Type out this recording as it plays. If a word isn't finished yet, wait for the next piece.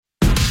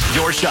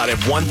your shot at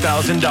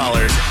 $1,000.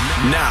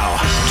 Now,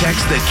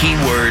 text the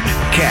keyword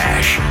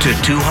cash to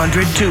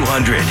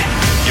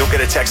 200-200. You'll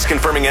get a text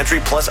confirming entry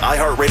plus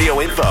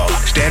iHeartRadio info.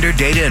 Standard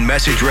data and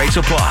message rates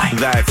apply.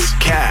 That's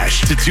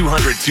cash to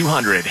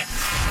 200-200.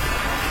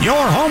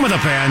 Your home of the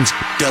Pens.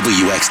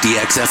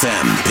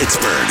 WXDX-FM,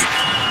 Pittsburgh.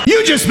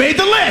 You just made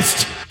the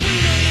list.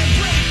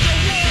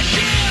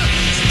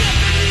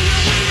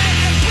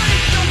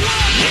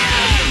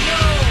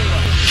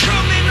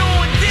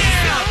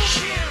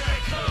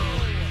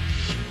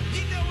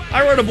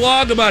 I wrote a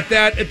blog about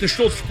that at the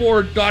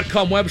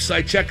SchultzFord.com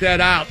website. Check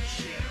that out.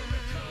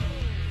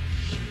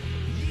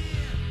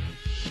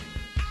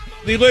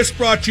 The list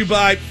brought to you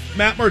by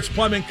Matt Mertz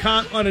Plumbing.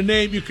 Count on a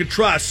name you can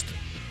trust.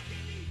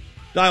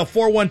 Dial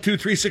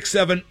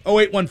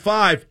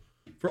 412-367-0815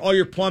 for all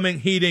your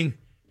plumbing, heating,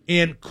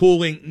 and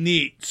cooling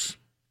needs.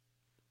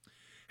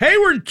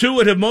 Hayward and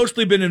Tuitt have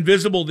mostly been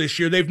invisible this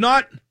year. They've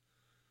not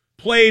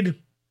played,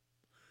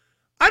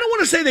 I don't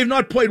want to say they've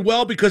not played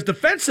well, because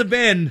defensive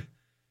end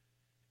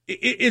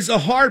is a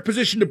hard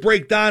position to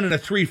break down in a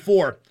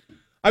 3-4.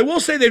 I will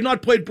say they've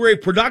not played very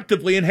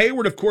productively, and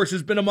Hayward, of course,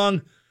 has been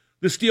among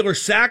the Steelers'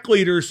 sack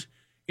leaders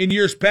in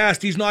years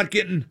past. He's not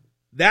getting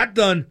that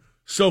done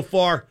so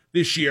far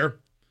this year.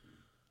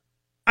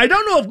 I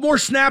don't know if more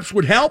snaps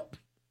would help,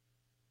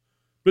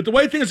 but the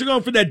way things are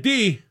going for that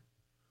D,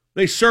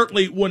 they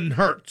certainly wouldn't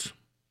hurt.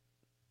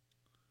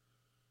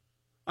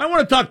 I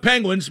want to talk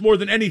Penguins more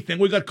than anything.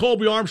 We got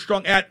Colby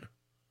Armstrong at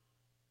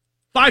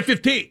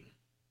 5:15.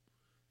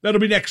 That'll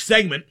be next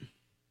segment.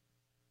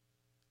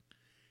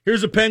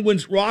 Here's a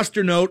Penguins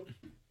roster note.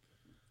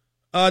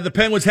 The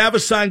Penguins have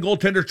assigned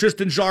goaltender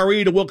Tristan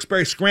Jarry to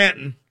Wilkes-Barre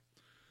Scranton.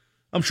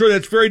 I'm sure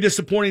that's very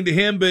disappointing to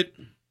him, but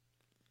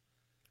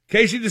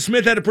Casey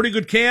DeSmith had a pretty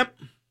good camp.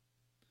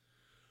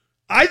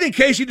 I think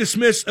Casey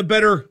DeSmith's a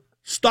better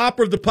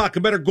stopper of the puck, a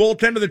better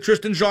goaltender than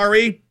Tristan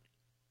Jarry.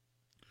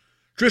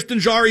 Tristan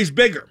Jarry's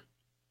bigger,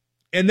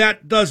 and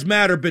that does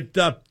matter, but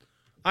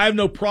I have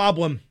no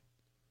problem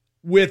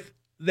with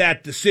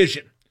that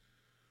decision.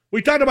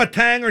 We talked about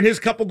Tanger and his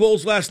couple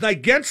goals last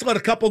night. Gensel had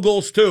a couple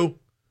goals too.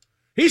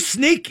 He's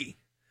sneaky.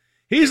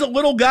 He's a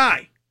little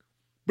guy,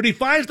 but he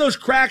finds those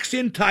cracks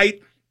in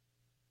tight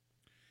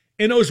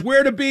and knows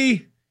where to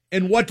be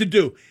and what to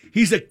do.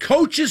 He's a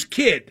coach's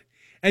kid,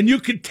 and you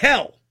can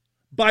tell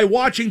by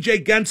watching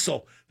Jay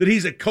Gensel that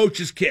he's a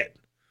coach's kid.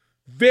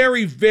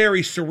 Very,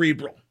 very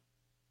cerebral.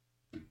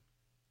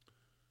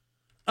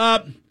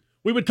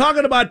 We've been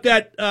talking about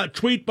that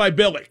tweet by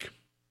Billick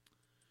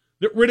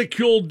that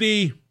ridiculed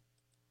the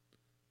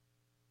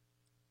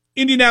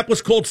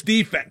Indianapolis Colts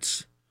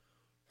defense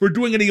for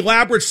doing an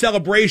elaborate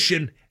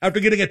celebration after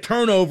getting a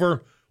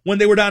turnover when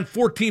they were down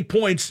 14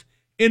 points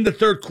in the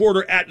third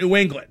quarter at New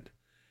England.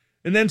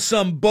 And then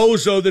some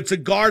bozo that's a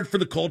guard for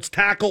the Colts,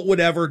 tackle,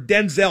 whatever,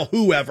 Denzel,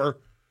 whoever,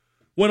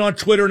 went on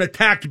Twitter and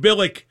attacked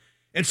Billick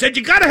and said,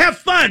 you got to have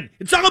fun.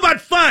 It's all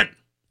about fun.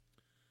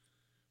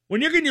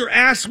 When you're getting your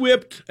ass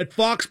whipped at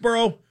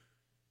Foxborough,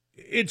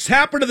 it's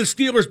happened to the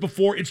Steelers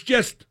before. It's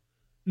just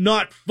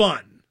not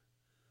fun.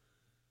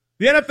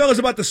 The NFL is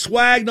about the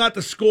swag, not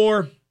the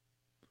score.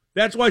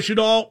 That's why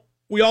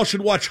we all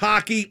should watch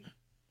hockey.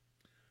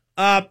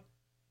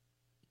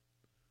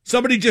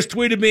 Somebody just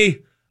tweeted me,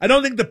 I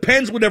don't think the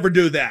Pens would ever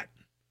do that.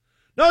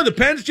 No, the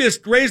Pens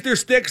just raise their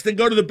sticks, then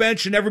go to the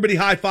bench, and everybody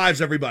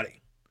high-fives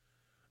everybody.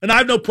 And I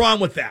have no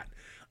problem with that.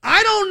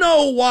 I don't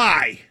know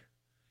why,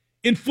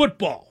 in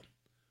football,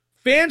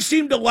 fans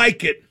seem to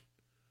like it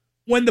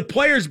when the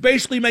players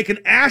basically make an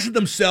ass of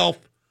themselves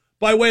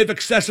by way of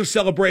excessive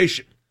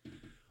celebration.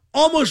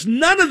 Almost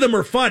none of them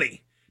are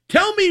funny.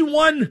 Tell me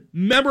one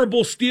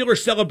memorable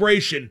Steelers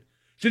celebration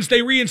since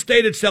they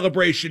reinstated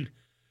celebration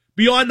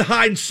beyond the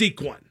hide-and-seek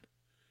one,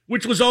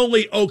 which was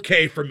only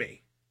okay for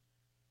me.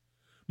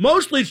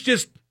 Mostly it's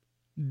just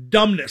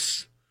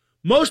dumbness.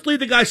 Mostly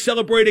the guys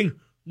celebrating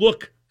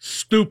look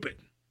stupid,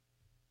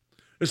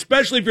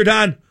 especially if you're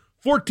down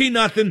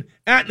 14-0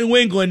 at New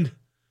England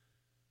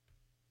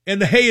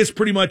and the hay is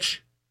pretty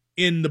much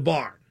in the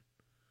barn.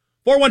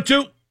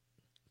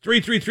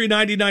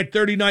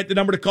 412-333-9939, the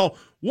number to call.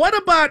 What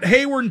about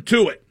Hayward and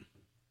Tuitt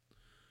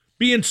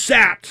being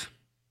sat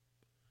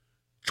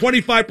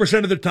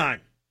 25% of the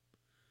time?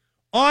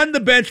 On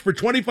the bench for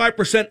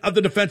 25% of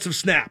the defensive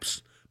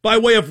snaps by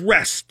way of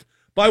rest,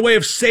 by way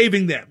of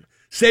saving them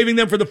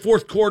for the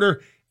fourth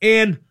quarter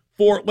and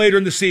for later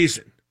in the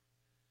season.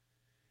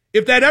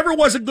 If that ever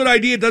was a good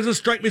idea, it doesn't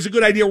strike me as a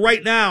good idea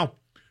right now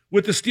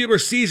with the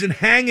Steelers season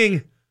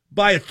hanging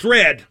by a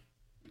thread.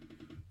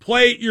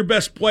 Play your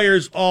best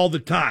players all the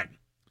time.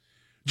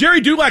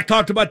 Jerry Dulac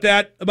talked about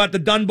that, about the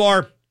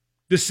Dunbar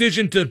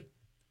decision to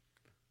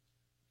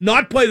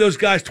not play those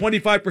guys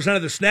 25%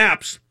 of the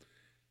snaps.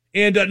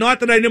 And not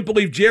that I didn't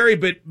believe Jerry,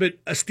 but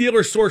a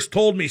Steelers source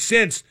told me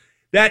since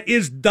that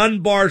is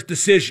Dunbar's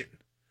decision,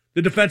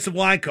 the defensive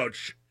line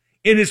coach,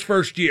 in his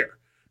first year.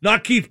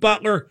 Not Keith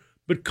Butler,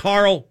 but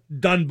Carl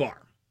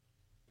Dunbar.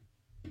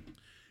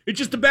 It's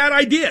just a bad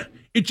idea.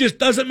 It just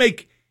doesn't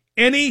make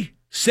any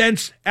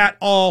sense at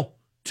all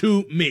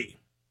to me.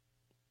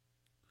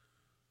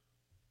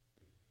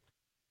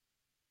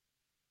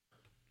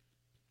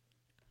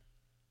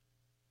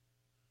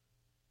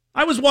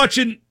 I was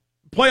watching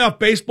playoff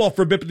baseball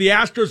for a bit, but the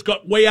Astros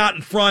got way out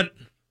in front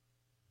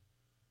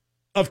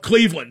of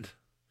Cleveland.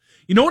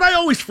 You know what I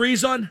always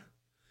freeze on?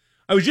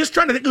 I was just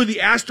trying to think who the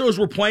Astros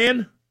were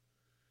playing,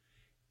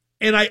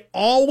 and I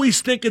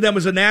always think of them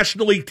as a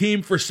National League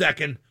team for a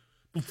second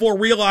before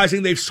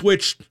realizing they've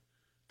switched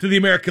to the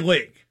American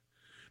League.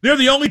 They're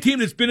the only team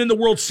that's been in the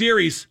World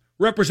Series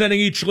representing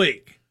each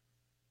league.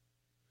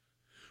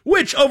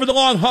 Which, over the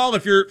long haul,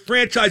 if your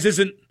franchise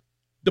isn't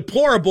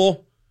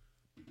deplorable,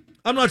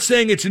 I'm not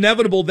saying it's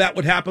inevitable that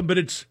would happen, but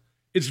it's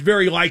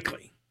very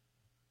likely.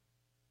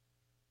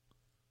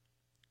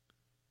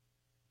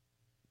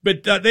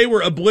 But they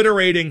were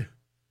obliterating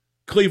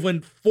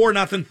Cleveland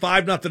 4-0,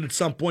 5-0 at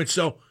some point.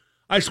 So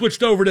I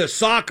switched over to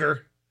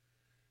soccer,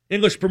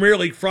 English Premier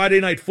League, Friday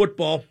Night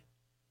Football.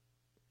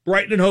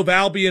 Brighton and Hove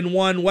Albion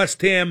won,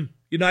 West Ham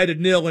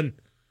United 0, and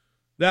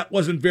that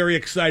wasn't very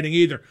exciting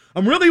either.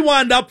 I'm really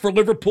wound up for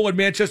Liverpool and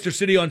Manchester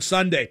City on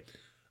Sunday.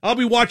 I'll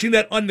be watching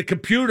that on the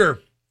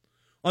computer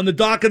on the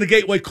dock of the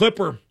Gateway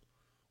Clipper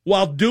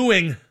while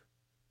doing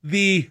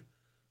the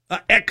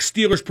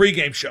ex-Steelers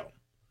pregame show.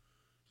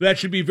 That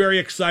should be very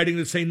exciting,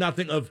 to say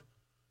nothing of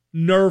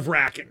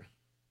nerve-wracking.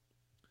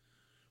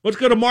 Let's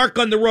go to Mark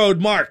on the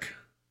road. Mark,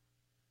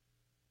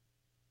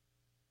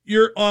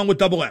 you're on with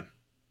Double M.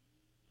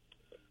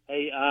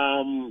 Hey,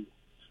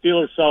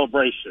 Steelers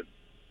celebration.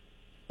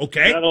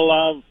 Okay. Gotta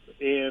love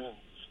and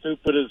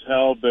stupid as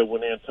hell, but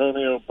when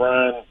Antonio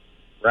Brown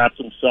wrapped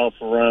himself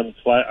around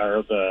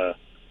the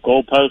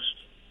goalpost,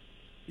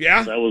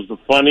 yeah, that was the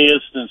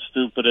funniest and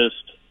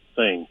stupidest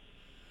thing.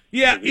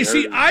 Yeah, you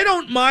see, I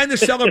don't mind the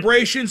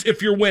celebrations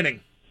if you're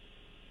winning.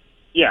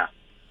 Yeah.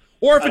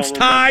 Or if it's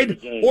tied,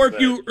 game, or if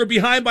you are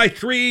behind by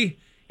 3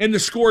 and the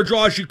score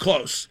draws you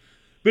close.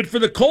 But for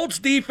the Colts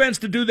defense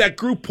to do that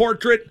group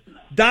portrait,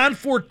 down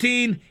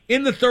 14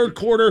 in the third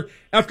quarter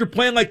after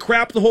playing like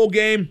crap the whole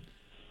game,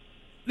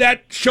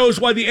 that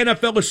shows why the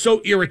NFL is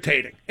so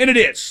irritating. And it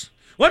is.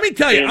 Let me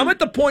tell you, I'm at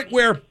the point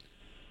where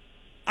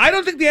I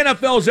don't think the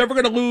NFL is ever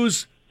going to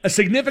lose a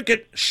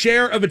significant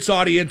share of its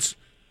audience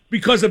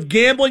because of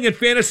gambling and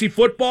fantasy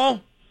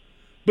football,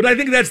 but I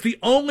think that's the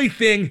only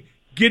thing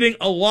getting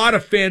a lot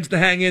of fans to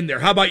hang in there.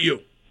 How about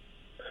you?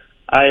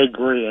 I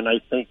agree, and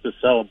I think the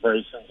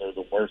celebrations are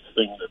the worst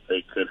thing that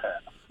they could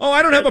have. Oh,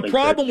 I don't have a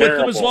problem with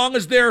them as long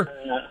as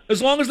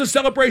the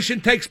celebration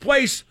takes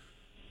place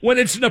when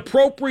it's an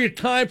appropriate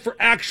time for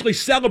actually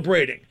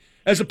celebrating,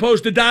 as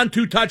opposed to down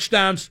 2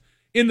 touchdowns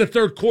in the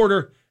third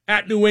quarter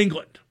at New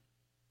England.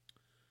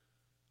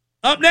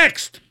 Up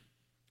next,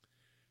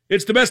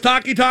 it's the best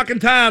hockey talk in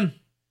town.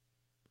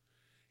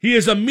 He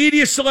is a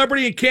media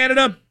celebrity in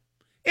Canada,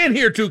 and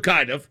here too,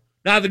 kind of,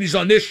 now that he's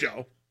on this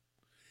show.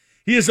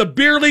 He is a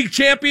beer league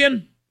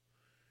champion.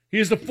 He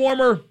is the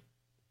former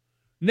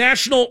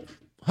National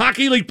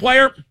Hockey League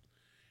player.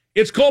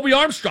 It's Colby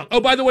Armstrong. Oh,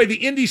 by the way, the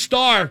Indy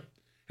Star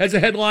has a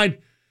headline,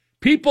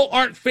 "People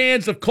aren't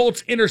fans of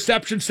Colts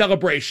interception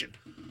celebration."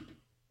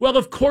 Well,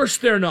 of course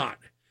they're not.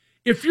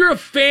 If you're a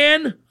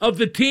fan of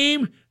the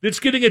team that's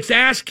getting its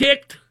ass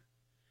kicked,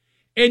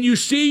 and you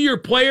see your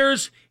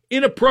players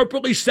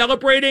inappropriately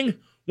celebrating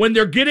when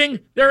they're getting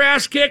their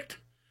ass kicked,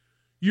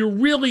 you're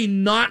really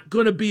not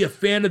going to be a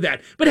fan of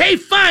that. But hey,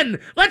 fun!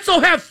 Let's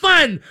all have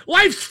fun!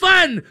 Life's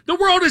fun! The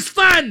world is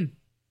fun!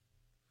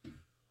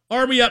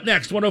 Army up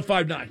next,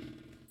 105.9.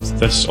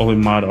 This is Oli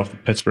Mata of the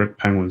Pittsburgh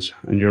Penguins,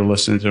 and you're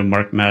listening to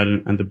Mark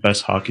Madden and the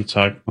best hockey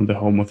talk on the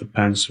home of the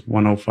Pens,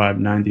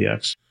 105.9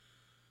 DX.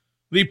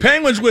 The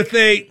Penguins with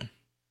a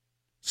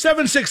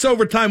 7-6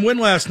 overtime win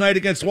last night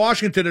against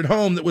Washington at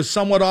home that was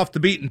somewhat off the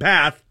beaten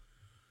path.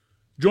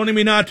 Joining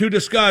me now to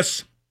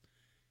discuss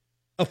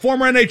a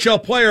former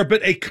NHL player,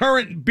 but a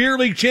current beer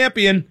league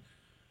champion.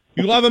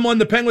 You love him on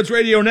the Penguins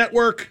Radio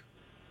Network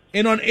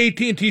and on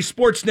AT&T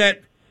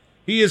Sportsnet.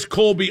 He is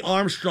Colby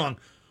Armstrong.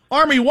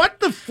 Army, what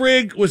the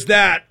frig was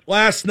that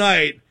last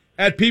night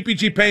at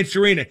PPG Paints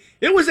Arena?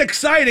 It was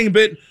exciting,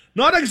 but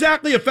not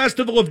exactly a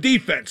festival of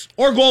defense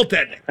or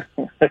goaltending.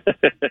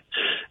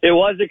 It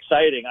was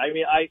exciting. I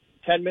mean,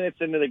 10 minutes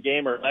into the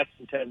game, or less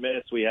than 10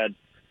 minutes, we had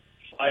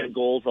 5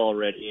 goals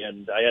already,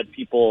 and I had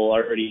people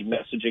already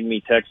messaging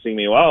me, texting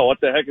me, "Wow,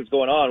 what the heck is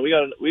going on? We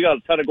got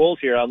a ton of goals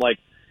here." I'm like,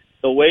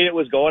 the way it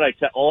was going,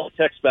 all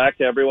text back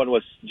to everyone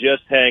was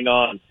just hang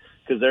on,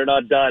 because they're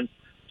not done.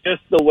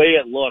 Just the way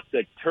it looked,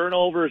 like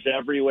turnovers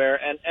everywhere,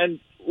 and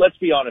let's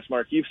be honest,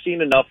 Mark, you've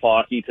seen enough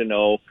hockey to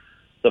know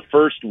the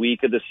first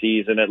week of the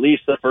season, at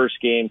least the first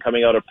game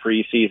coming out of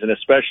preseason,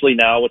 especially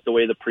now with the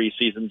way the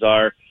preseasons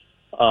are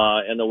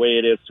and the way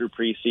it is through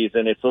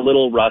preseason. It's a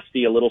little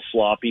rusty, a little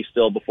sloppy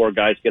still before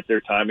guys get their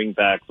timing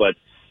back. But,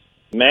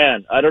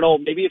 man, I don't know,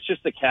 maybe it's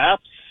just the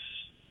Caps.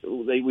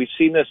 We've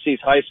seen these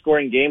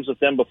high-scoring games with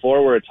them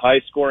before where it's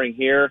high-scoring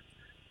here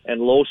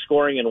and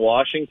low-scoring in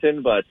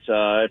Washington. But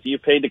if you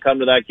paid to come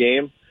to that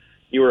game,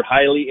 you were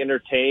highly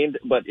entertained,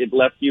 but it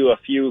left you a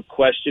few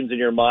questions in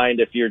your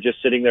mind if you're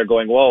just sitting there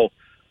going, whoa,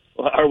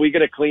 are we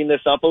going to clean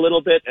this up a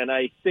little bit? And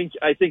I think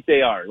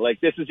they are. Like,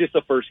 this is just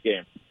the first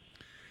game.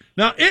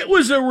 Now, it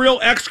was a real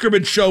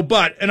excrement show,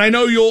 and I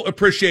know you'll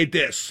appreciate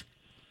this.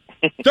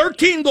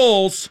 13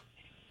 goals.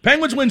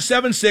 Penguins win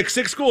 7-6,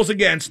 6 goals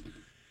against.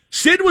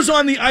 Sid was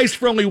on the ice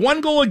for only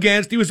 1 goal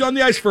against. He was on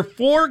the ice for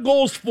 4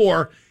 goals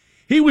for.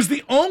 He was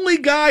the only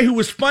guy who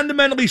was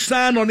fundamentally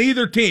sound on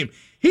either team.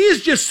 He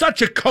is just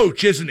such a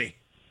coach, isn't he?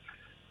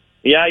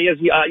 Yeah, he is.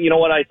 You know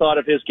what I thought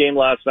of his game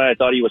last night? I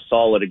thought he was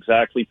solid,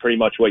 exactly pretty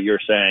much what you're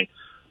saying.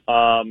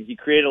 He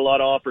created a lot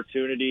of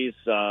opportunities.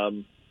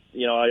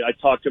 I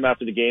talked to him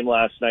after the game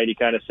last night. He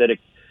kind of said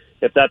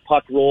if that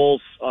puck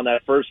rolls on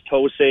that first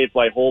toe save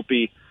by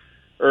Holtby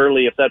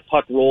early, if that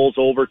puck rolls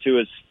over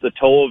to the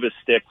toe of his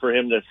stick for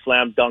him to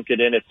slam dunk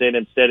it in, it's in.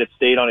 Instead, it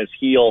stayed on his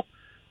heel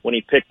when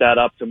he picked that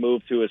up to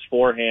move to his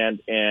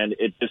forehand, and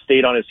it just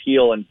stayed on his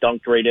heel and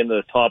dunked right into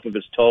the top of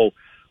his toe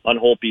on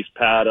Holtby's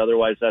pad.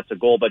 Otherwise, that's a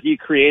goal. But he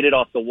created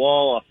off the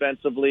wall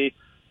offensively,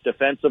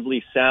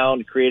 defensively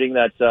sound, creating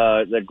that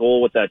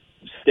goal with that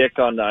stick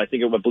on, I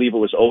believe it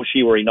was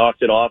Oshie, where he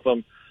knocked it off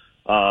him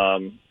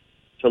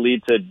to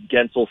lead to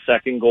Gensel's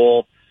second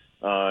goal.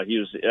 He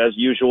was, as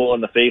usual,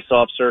 in the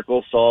face-off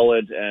circle,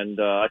 solid. And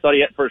I thought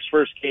for his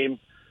first game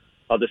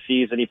of the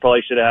season, he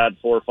probably should have had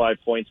 4 or 5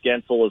 points.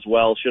 Gensel as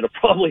well should have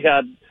probably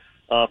had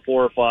 4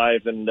 or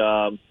 5. And,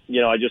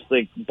 I just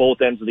think both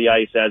ends of the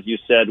ice, as you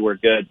said, were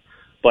good.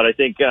 But I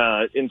think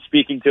in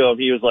speaking to him,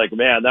 he was like,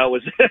 man, that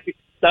was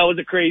that was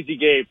a crazy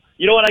game.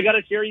 You know what? I got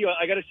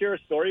to share a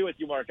story with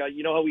you, Mark.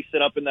 You know how we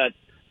sit up in the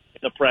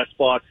press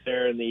box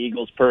there in the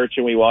Eagles perch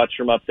and we watch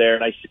from up there.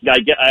 And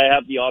I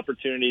have the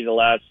opportunity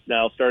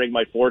now starting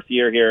my 4th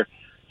year here,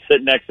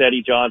 sitting next to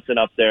Eddie Johnson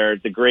up there,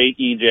 the great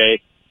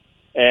EJ.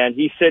 And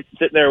he's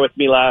sitting there with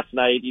me last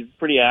night. He's a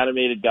pretty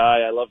animated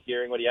guy. I love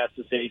hearing what he has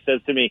to say. He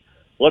says to me,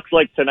 looks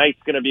like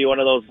tonight's going to be one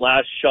of those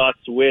last shots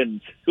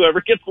wins.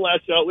 Whoever gets the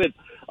last shot wins.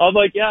 I'm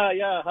like, yeah,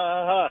 ha,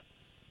 ha, ha.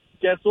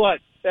 Guess what?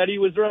 Eddie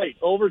was right.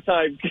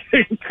 Overtime.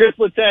 Chris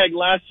Letang,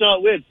 last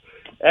shot wins.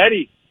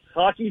 Eddie,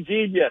 hockey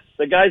genius.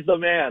 The guy's the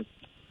man.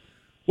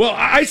 Well,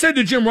 I said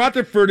to Jim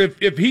Rutherford,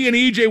 if he and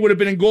EJ would have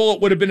been in goal,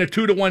 it would have been a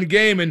 2-1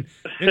 game. And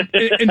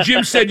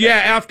Jim said, yeah,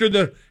 after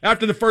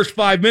the first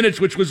 5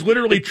 minutes, which was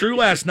literally true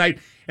last night.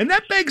 And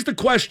that begs the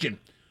question,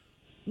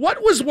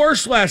 what was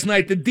worse last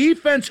night, the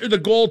defense or the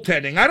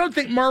goaltending? I don't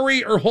think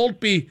Murray or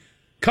Holtby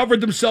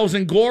covered themselves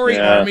in glory,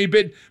 Army,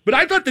 but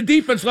I thought the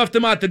defense left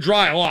them out to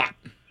dry a lot.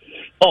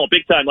 Oh,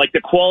 big time. Like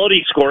the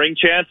quality scoring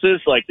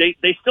chances, like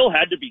they still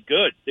had to be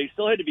good. They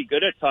still had to be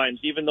good at times,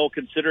 even though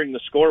considering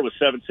the score was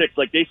 7-6.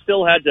 Like they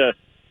still had to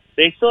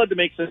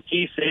make some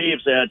key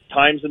saves at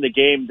times in the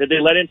game. Did they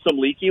let in some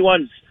leaky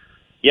ones?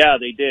 Yeah,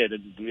 they did.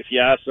 And if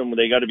you ask them,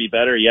 they got to be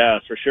better. Yeah,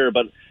 for sure.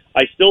 But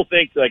I still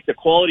think like the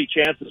quality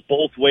chances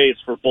both ways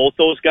for both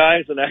those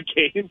guys in that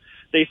game,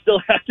 they still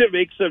had to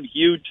make some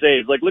huge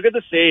saves. Like look at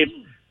the saves,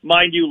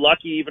 mind you,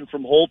 lucky even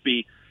from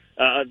Holtby.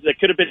 They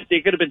could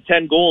have been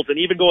 10 goals, and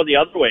even going the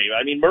other way.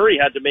 I mean, Murray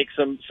had to make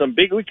some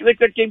big. We think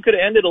that game could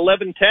have ended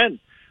 11-10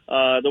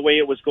 the way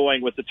it was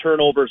going with the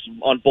turnovers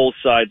on both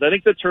sides. I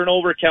think the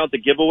turnover count, the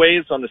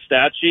giveaways on the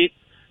stat sheet,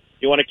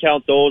 you want to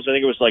count those. I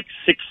think it was like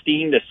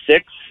 16-6.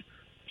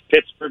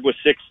 Pittsburgh was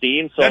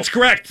 16. So that's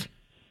correct.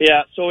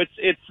 Yeah, so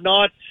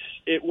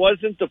it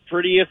wasn't the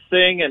prettiest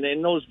thing, and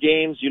in those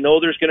games,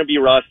 there's going to be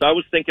rust. I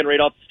was thinking right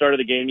off the start of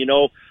the game,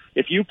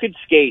 if you could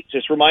skate,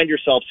 just remind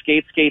yourself,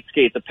 skate.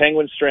 The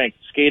Penguin strength,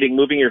 skating,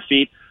 moving your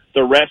feet,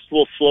 the rest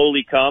will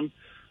slowly come.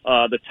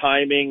 The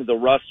timing, the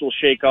rust will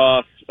shake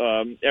off.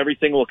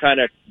 Everything will kind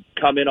of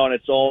come in on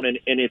its own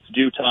in its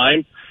due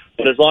time.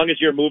 But as long as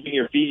you're moving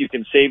your feet, you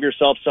can save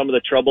yourself some of the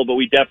trouble. But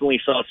we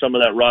definitely saw some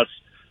of that rust,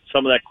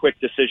 some of that quick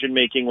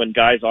decision-making when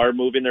guys are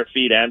moving their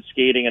feet and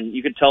skating. And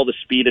you could tell the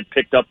speed had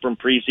picked up from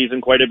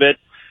preseason quite a bit.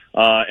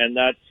 And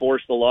that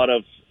forced a lot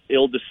of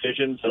ill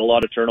decisions and a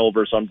lot of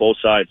turnovers on both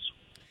sides.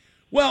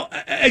 Well,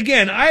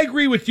 again, I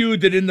agree with you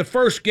that in the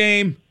first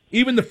game,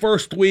 even the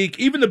first week,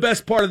 even the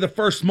best part of the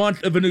first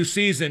month of a new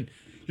season,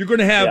 you're going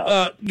to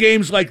have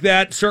games like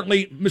that,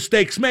 certainly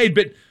mistakes made.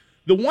 But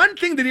the one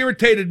thing that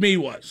irritated me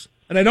was,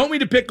 and I don't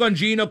mean to pick on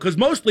Gino because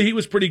mostly he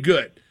was pretty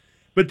good,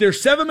 but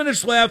there's 7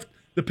 minutes left,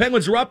 the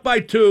Penguins are up by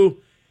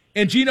 2,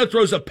 and Gino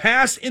throws a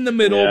pass in the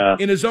middle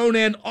in his own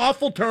end,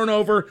 awful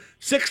turnover,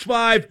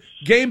 6-5,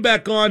 game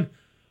back on.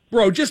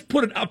 Bro, just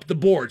put it up the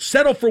board.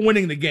 Settle for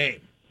winning the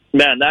game.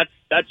 Man, that's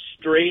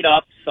straight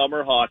up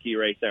summer hockey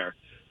right there.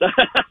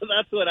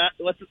 That's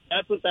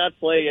what that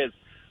play is.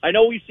 I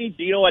know we see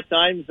Dino at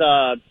times,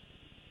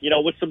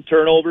 with some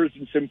turnovers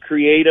and some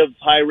creative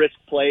high risk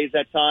plays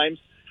at times.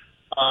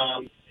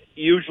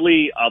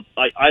 Usually,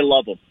 I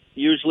love him.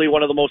 Usually,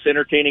 one of the most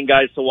entertaining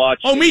guys to watch.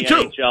 Oh, me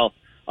too. NHL.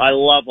 I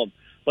love him.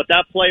 But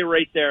that play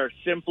right there,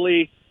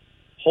 simply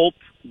Hope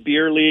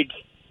Beer League.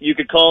 You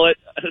could call it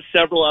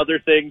several other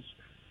things.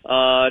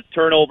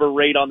 Turnover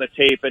rate on the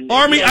tape. And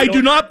Army, I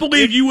do not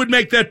believe you would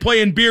make that play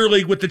in Beer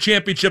League with the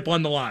championship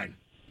on the line.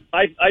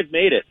 I've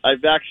made it.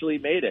 I've actually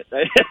made it.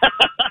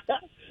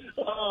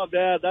 Oh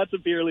man, that's a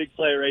Beer League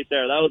play right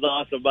there. That was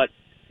awesome. But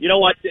you know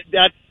what?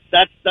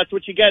 That's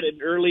what you get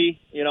in early,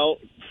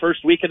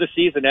 first week of the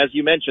season, as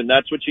you mentioned,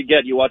 that's what you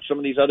get. You watch some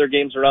of these other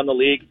games around the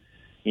league,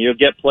 you'll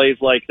get plays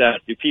like that.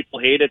 Do people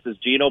hate it? Does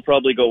Gino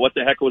probably go, what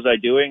the heck was I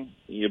doing?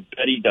 You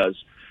bet he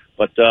does.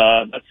 But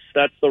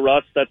that's the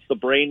rust. That's the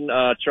brain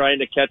trying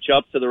to catch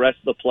up to the rest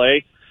of the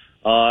play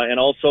and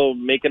also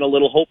making a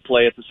little hope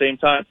play at the same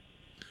time.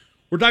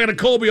 We're talking to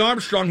Colby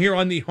Armstrong here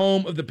on the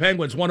home of the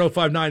Penguins,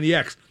 105.9 The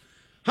X.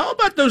 How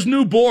about those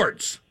new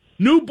boards?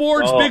 New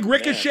boards, big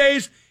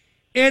ricochets,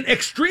 and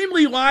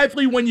extremely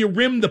lively when you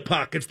rim the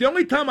puck. It's the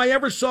only time I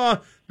ever saw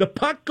the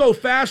puck go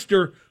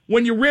faster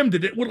when you rimmed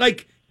it. It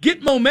would,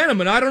 get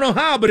momentum, and I don't know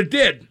how, but it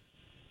did.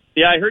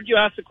 Yeah, I heard you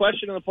ask the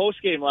question in the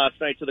postgame last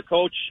night to the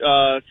coach,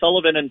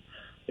 Sullivan, and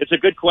it's a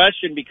good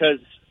question because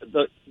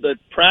the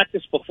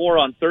practice before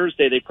on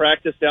Thursday, they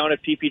practiced down at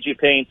PPG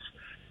Paints,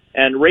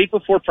 and right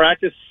before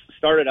practice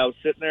started, I was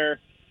sitting there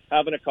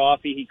having a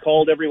coffee. He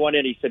called everyone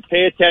in. He said,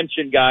 pay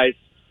attention, guys.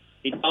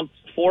 He dumped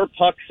 4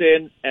 pucks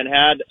in and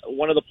had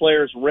one of the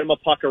players rim a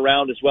puck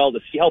around as well to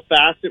see how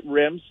fast it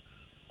rims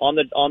on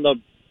the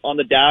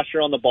dasher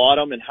on the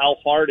bottom and how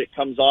hard it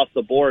comes off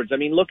the boards. I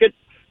mean, look at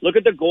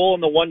the goal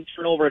and the one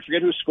turnover. I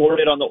forget who scored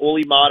it on the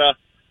Olli Mata,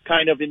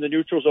 kind of in the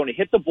neutral zone. He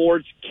hit the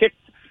boards, kicked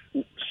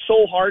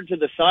so hard to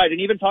the side,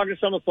 and even talking to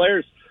some of the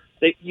players,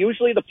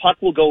 usually the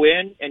puck will go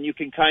in and you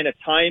can kind of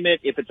time it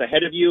if it's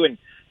ahead of you and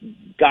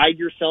guide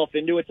yourself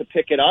into it to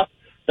pick it up.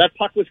 That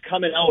puck was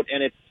coming out,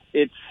 and it's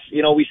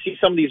we see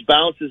some of these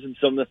bounces in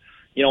some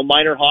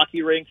minor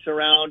hockey rinks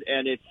around,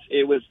 and it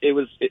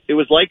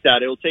was like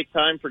that. It'll take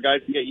time for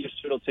guys to get used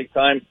to it. It'll take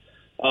time,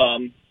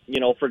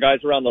 for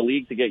guys around the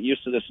league to get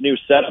used to this new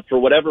setup for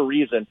whatever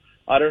reason.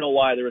 I don't know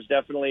why. There was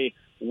definitely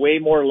way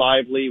more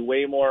lively,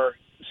 way more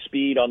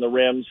speed on the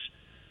rims,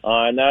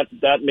 and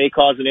that may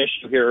cause an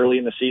issue here early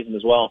in the season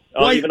as well.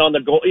 Even on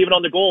the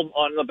goal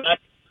on the back,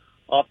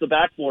 off the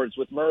backboards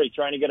with Murray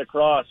trying to get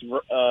across.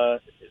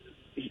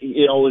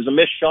 It was a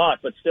missed shot,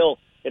 but still,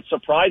 it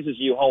surprises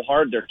you how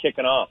hard they're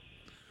kicking off.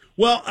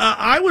 Well,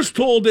 I was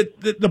told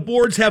that the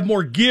boards have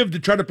more give to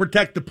try to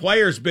protect the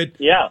players, but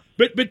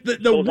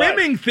the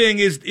rimming thing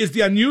is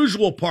the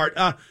unusual part.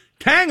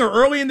 Tanger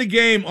early in the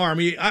game,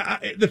 Army,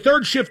 the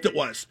third shift it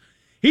was.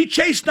 He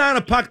chased down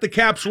a puck the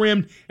Caps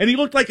rimmed, and he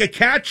looked like a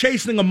cat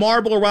chasing a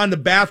marble around the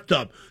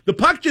bathtub. The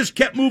puck just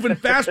kept moving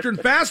faster and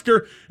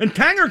faster, and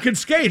Tanger could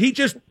skate. He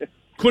just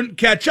couldn't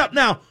catch up.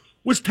 Now,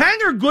 was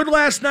Tanger good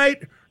last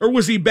night, or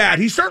was he bad?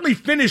 He certainly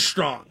finished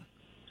strong.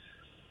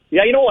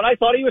 Yeah, you know what? I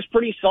thought he was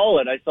pretty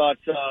solid. I thought,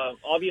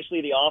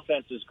 obviously, the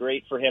offense is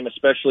great for him,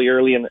 especially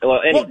early in.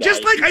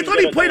 I thought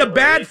he played a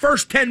bad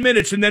first 10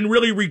 minutes and then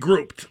really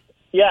regrouped.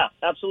 Yeah,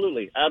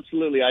 absolutely. I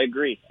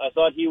agree. I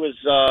thought he was,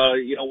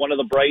 one of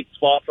the bright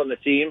spots on the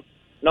team.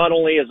 Not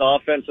only his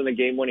offense and the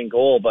game-winning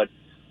goal, but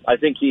I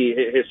think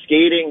his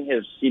skating,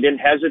 he didn't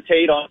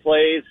hesitate on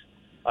plays.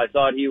 I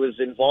thought he was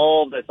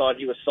involved. I thought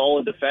he was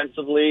solid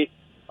defensively.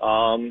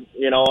 What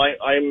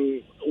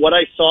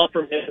I saw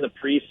from him in the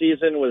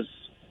preseason was,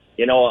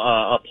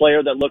 a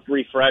player that looked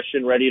refreshed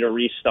and ready to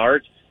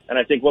restart. And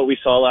I think what we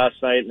saw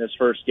last night in his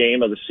first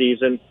game of the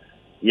season,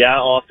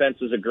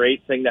 offense is a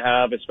great thing to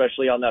have,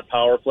 especially on that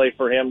power play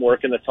for him,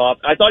 working the top.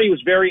 I thought he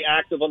was very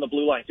active on the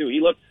blue line, too. He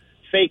looked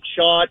fake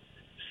shot,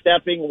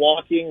 stepping,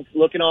 walking,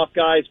 looking off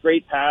guys,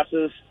 great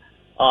passes.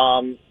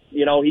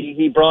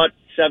 He brought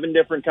 7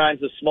 different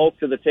kinds of smoke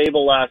to the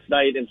table last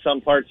night in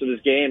some parts of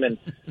his game, and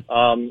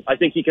I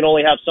think he can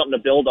only have something to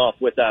build off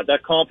with that.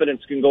 That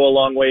confidence can go a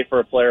long way for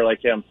a player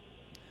like him.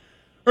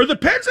 Are the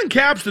Pens and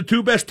Caps the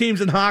 2 best teams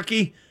in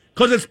hockey?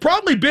 Because it's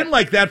probably been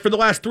like that for the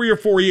last 3 or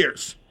 4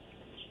 years.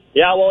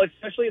 Yeah, well,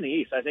 especially in the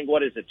East. I think,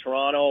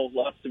 Toronto,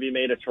 lots to be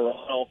made of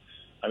Toronto.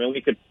 I mean,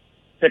 we could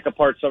pick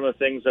apart some of the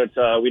things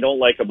that we don't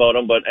like about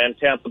them, and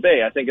Tampa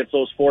Bay. I think it's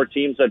those 4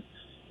 teams that,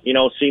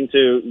 seem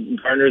to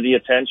garner the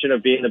attention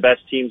of being the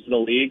best teams in the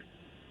league,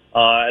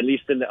 at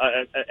least in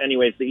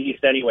the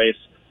East anyways.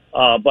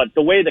 But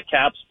the way the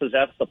Caps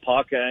possess the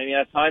puck, I mean,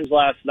 at times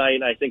last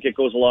night, I think it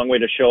goes a long way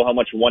to show how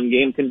much one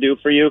game can do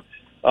for you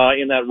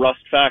in that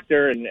rust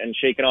factor and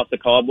shaking off the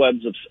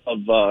cobwebs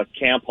of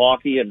camp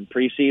hockey and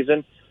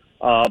preseason.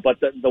 But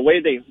the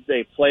way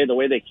they play, the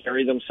way they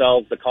carry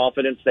themselves, the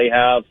confidence they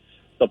have,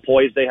 the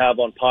poise they have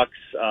on pucks,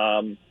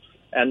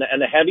 and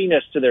the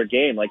heaviness to their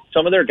game. Like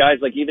some of their guys,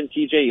 like even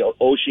TJ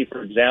Oshie,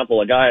 for example,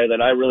 a guy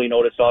that I really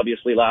noticed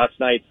obviously last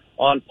night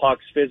on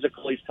pucks,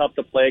 physical, he's tough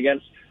to play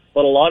against.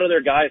 But a lot of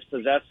their guys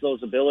possess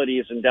those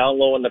abilities and down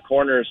low in the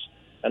corners,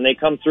 and they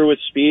come through with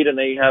speed and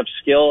they have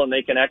skill and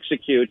they can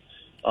execute.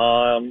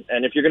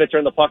 And if you're going to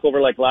turn the puck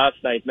over like last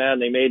night, man,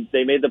 they made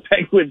the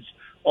Penguins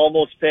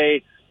almost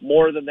pay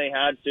more than they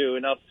had to,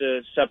 enough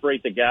to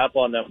separate the gap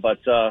on them. But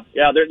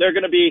they're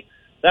going to be.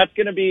 That's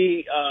going to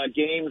be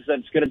games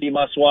that's going to be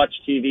must-watch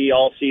TV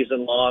all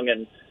season long,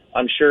 and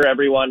I'm sure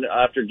everyone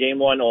after Game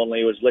 1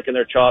 only was licking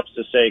their chops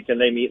to say, can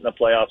they meet in the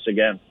playoffs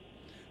again?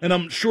 And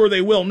I'm sure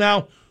they will.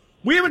 Now,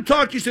 we haven't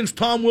talked to you since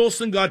Tom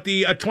Wilson got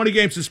the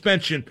 20-game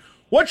suspension.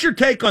 What's your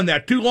take on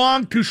that? Too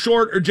long, too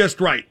short, or just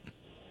right?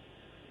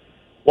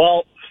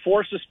 Well,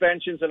 4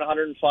 suspensions in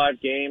 105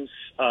 games.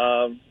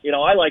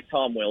 I like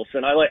Tom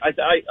Wilson. I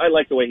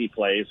like the way he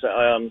plays.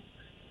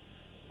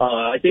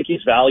 I think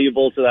he's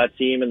valuable to that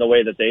team in the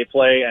way that they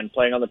play and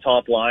playing on the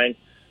top line.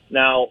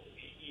 Now,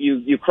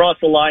 you cross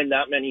the line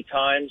that many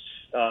times,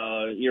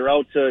 you're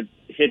out to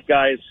hit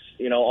guys,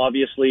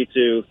 obviously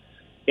to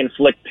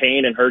inflict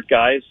pain and hurt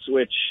guys,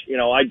 which,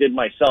 I did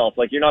myself.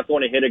 Like, you're not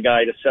going to hit a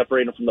guy to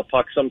separate him from the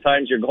puck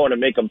sometimes. You're going to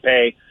make him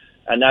pay,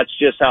 and that's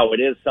just how it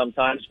is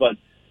sometimes. But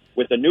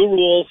with the new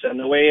rules and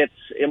the way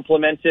it's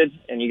implemented,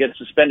 and you get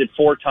suspended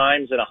 4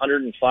 times in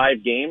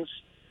 105 games,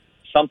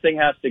 something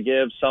has to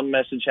give. Some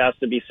message has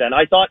to be sent.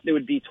 I thought it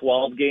would be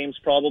 12 games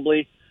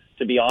probably,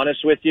 to be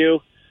honest with you.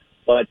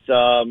 But,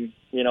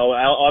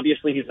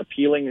 obviously he's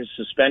appealing his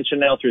suspension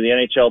now through the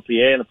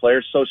NHLPA and the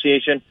Players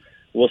Association.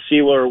 We'll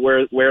see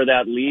where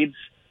that leads.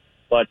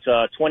 But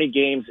 20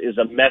 games is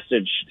a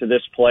message to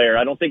this player.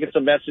 I don't think it's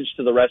a message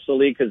to the rest of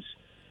the league because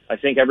I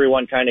think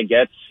everyone kind of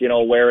gets,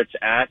 where it's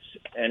at.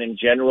 And in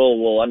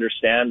general, will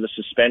understand the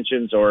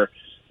suspensions or,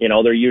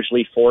 they're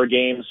usually 4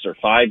 games or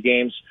 5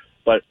 games.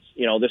 But,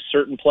 this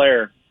certain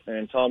player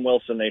and Tom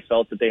Wilson, they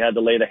felt that they had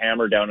to lay the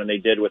hammer down, and they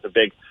did with a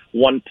big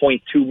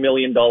 $1.2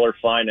 million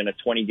fine and a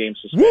 20-game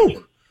suspension.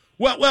 Woo!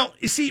 Well,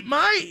 you see,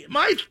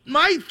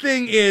 my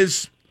thing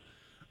is,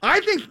 I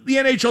think the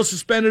NHL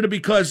suspended him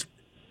because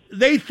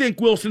they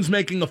think Wilson's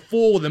making a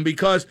fool of him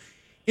because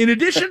in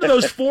addition to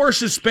those 4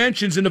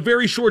 suspensions in a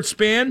very short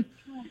span,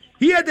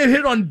 he had that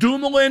hit on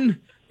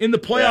Dumoulin in the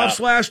playoffs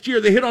last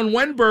year, the hit on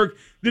Wenberg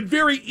that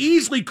very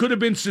easily could have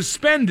been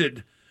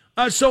suspended.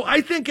 So I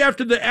think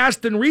after the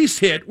Aston Reese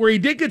hit, where he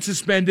did get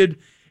suspended,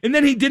 and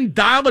then he didn't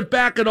dial it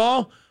back at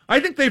all, I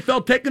think they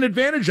felt taken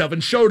advantage of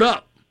and showed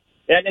up.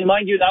 And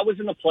mind you, that was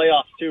in the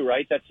playoffs too,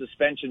 right? That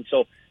suspension.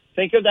 So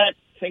think of that.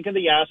 Think of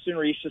the Aston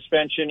Reese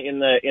suspension in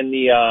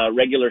the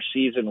regular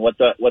season. What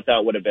that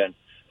would have been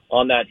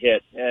on that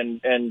hit,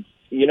 and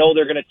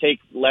they're going to take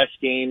less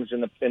games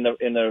in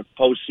the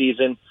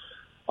postseason.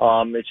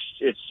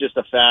 It's just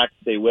a fact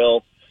they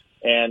will,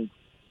 and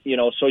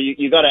so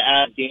you got to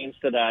add games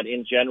to that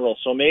in general.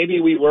 So maybe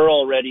we were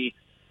already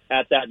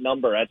at that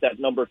number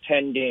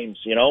 10 games.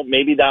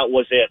 Maybe that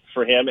was it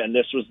for him, and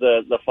this was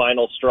the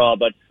final straw.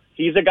 But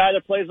he's a guy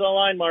that plays on the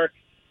line, Mark.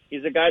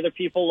 He's a guy that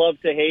people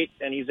love to hate,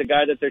 and he's a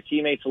guy that their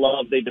teammates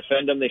love. They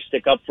defend him. They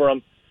stick up for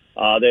him.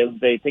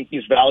 They think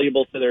he's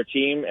valuable to their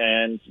team,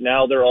 and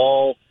now they're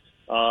all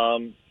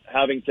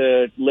having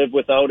to live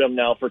without him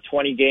now for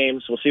 20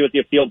 games. We'll see what the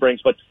appeal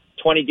brings, but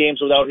 20 games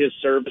without his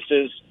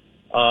services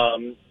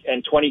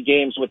and 20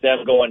 games with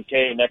them going,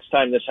 okay, next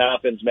time this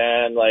happens,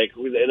 man, like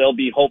they'll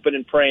be hoping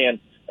and praying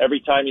every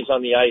time he's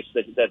on the ice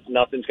that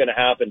nothing's going to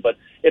happen. But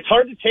it's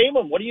hard to tame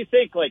him. What do you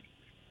think? Like,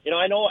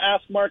 I know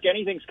Ask Mark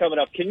Anything's coming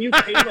up. Can you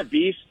tame a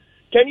beast?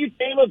 Can you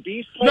tame a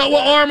beast? Like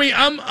Army,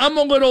 I'm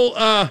a little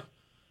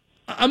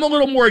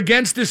more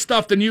against this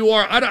stuff than you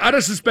are. I'd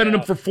have suspended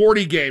him for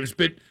 40 games,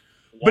 but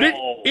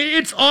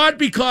it's odd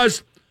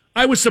because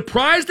I was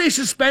surprised they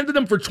suspended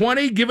him for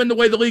 20, given the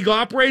way the league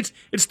operates.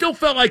 It still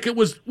felt like it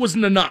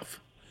wasn't enough.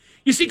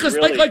 You see, because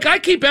really? like I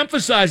keep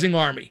emphasizing,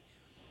 Army,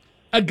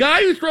 a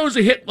guy who throws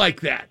a hit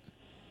like that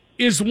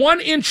is 1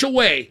 inch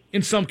away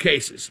in some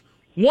cases,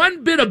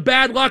 one bit of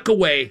bad luck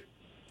away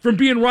from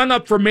being rung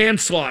up for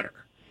manslaughter.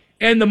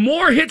 And the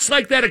more hits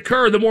like that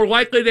occur, the more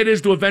likely that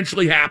is to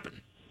eventually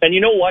happen. And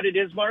you know what it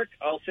is, Mark?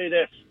 I'll say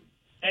this.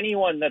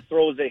 Anyone that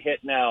throws a hit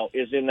now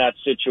is in that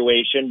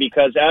situation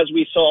because as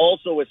we saw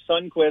also with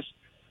Sundqvist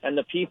and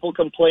the people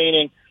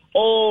complaining,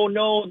 oh,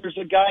 no, there's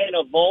a guy in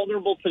a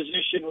vulnerable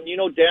position when you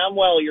know damn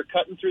well you're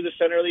cutting through the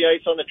center of the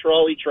ice on the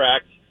trolley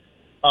tracks.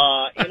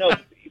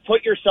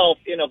 Put yourself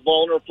in a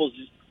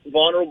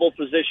vulnerable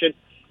position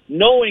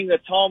knowing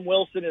that Tom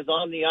Wilson is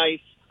on the ice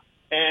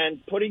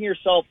and putting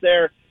yourself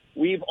there.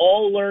 We've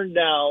all learned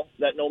now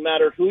that no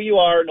matter who you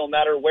are, no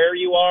matter where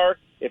you are,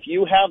 if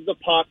you have the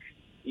puck,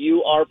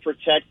 you are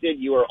protected.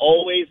 You are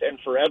always and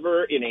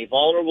forever in a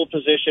vulnerable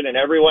position, and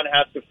everyone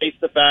has to face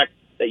the fact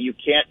that you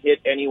can't hit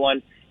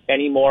anyone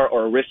anymore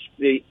or risk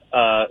the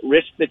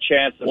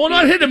chance of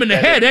not hit him in the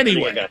head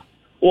anyway.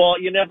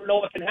 Well, you never know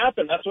what can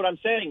happen. That's what I'm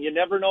saying. You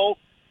never know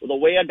the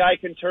way a guy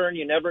can turn.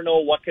 You never know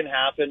what can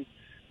happen.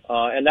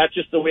 And that's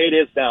just the way it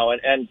is now.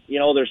 And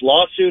there's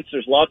lawsuits.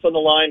 There's lots on the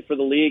line for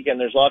the league, and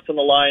there's lots on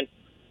the line,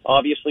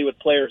 obviously, with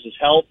players'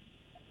 health.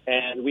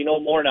 And we know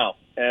more now,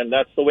 and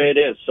that's the way it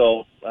is.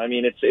 So, I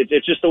mean,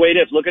 it's just the way it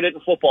is. Look at it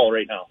in football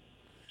right now.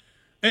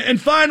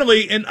 And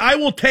finally, and I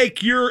will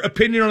take your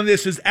opinion on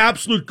this as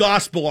absolute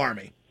gospel,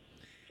 Army.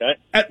 Okay.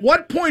 At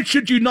what point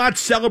should you not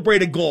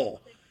celebrate a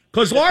goal?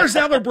 Because Lars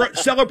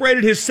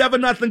celebrated his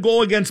 7-0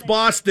 goal against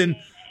Boston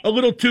a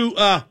little too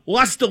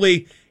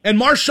lustily, and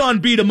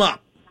Marchand beat him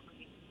up.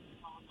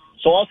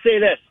 So I'll say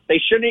this: he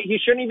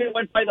shouldn't even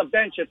went by the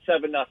bench at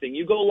 7-0.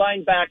 You go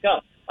line back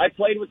up. I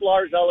played with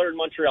Lars Eller in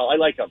Montreal. I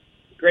like him.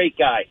 Great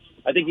guy.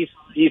 I think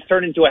he's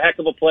turned into a heck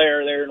of a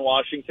player there in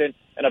Washington,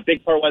 and a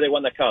big part why they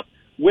won the cup.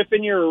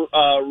 Whipping your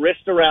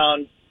wrist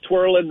around,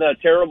 twirling the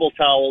terrible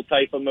towel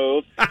type of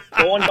move,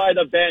 going by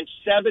the bench,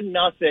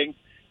 7-0.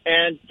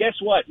 And guess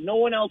what? No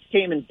one else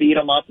came and beat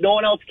him up. No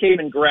one else came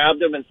and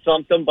grabbed him and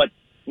thumped him but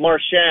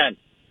Marchand.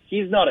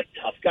 He's not a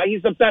tough guy.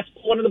 He's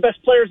one of the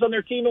best players on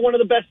their team and one of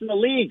the best in the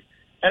league.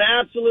 And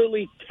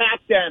absolutely tap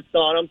danced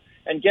on him.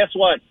 And guess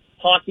what?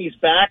 Hockey's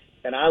back,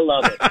 and I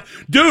love it.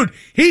 Dude,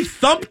 he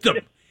thumped him.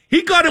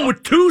 He got him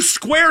with 2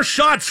 square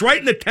shots right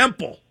in the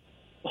temple.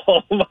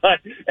 Oh, my.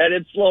 And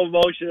in slow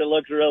motion, it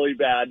looks really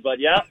bad. But,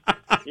 yeah,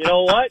 you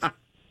know what?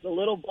 The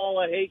little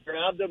ball of hate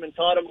grabbed him and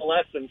taught him a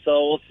lesson.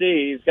 So we'll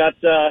see.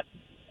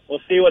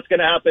 We'll see what's going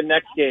to happen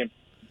next game.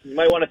 You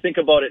might want to think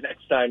about it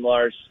next time,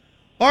 Lars.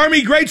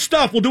 Army, great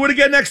stuff. We'll do it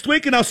again next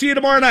week, and I'll see you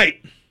tomorrow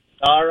night.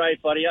 All right,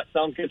 buddy. Yep,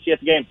 sounds good. See you at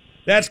the game.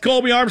 That's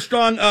Colby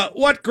Armstrong.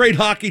 What great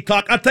hockey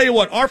talk. I'll tell you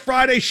what, our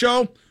Friday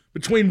show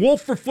between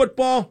Wolf for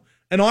football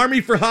and Army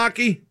for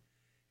hockey,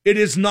 it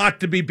is not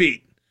to be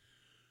beat.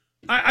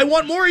 I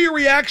want more of your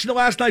reaction to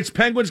last night's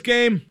Penguins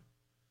game.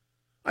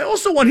 I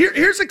also want,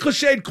 here's a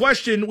cliched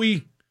question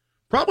we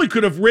probably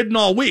could have ridden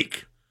all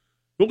week,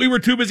 but we were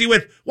too busy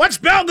with, what's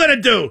Bell going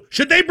to do?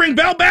 Should they bring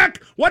Bell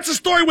back? What's the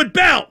story with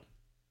Bell?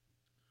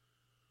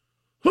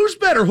 Who's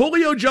better,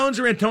 Julio Jones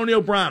or Antonio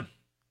Brown?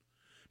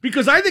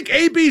 Because I think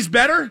AB's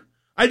better.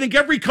 I think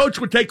every coach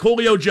would take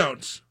Julio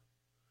Jones.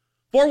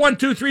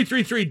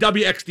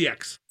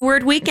 412-333-WXDX.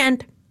 Word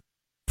Weekend.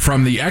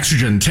 From the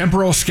Exogen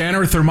Temporal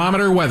Scanner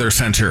Thermometer Weather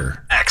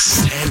Center.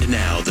 X. And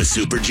now the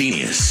super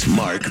genius,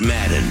 Mark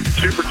Madden.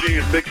 Super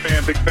genius, big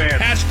fan, big fan.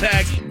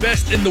 Hashtag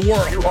best in the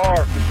world. You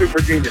are the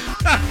super genius.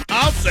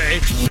 I'll say,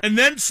 and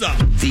then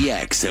some. The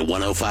X at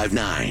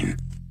 105.9.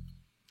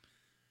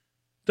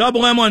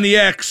 Double M on the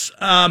X.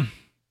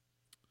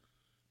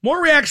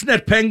 More reaction to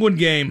that Penguin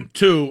game,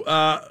 too.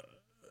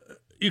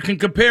 You can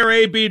compare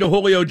AB to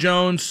Julio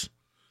Jones.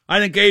 I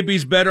think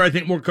AB's better. I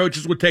think more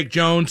coaches would take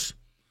Jones.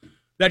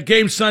 That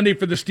game Sunday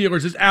for the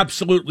Steelers is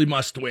absolutely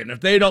must win. If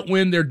they don't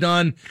win, they're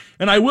done.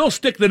 And I will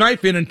stick the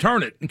knife in and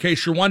turn it, in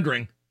case you're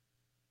wondering,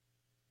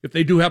 if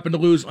they do happen to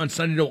lose on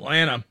Sunday to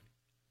Atlanta.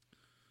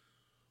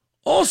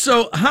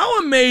 Also, how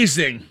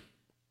amazing,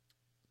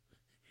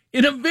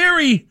 in a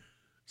very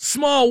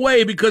small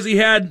way because he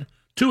had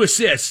 2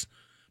 assists,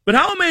 but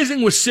how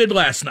amazing was Sid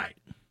last night?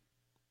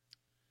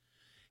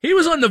 He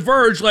was on the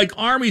verge, like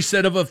Army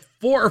said, of a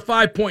 4 or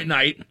 5 point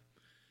night.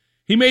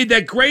 He made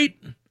that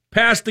great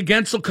pass to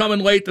Gensel coming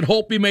late that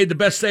Holtby made the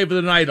best save of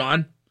the night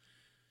on.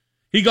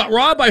 He got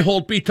robbed by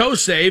Holtby, toe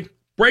save,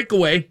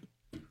 breakaway,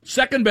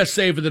 second best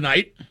save of the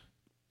night.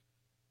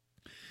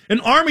 And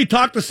Army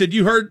talked to Sid.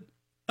 You heard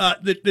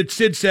that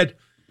Sid said,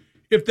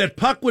 if that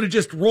puck would have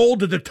just rolled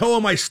to the toe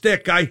of my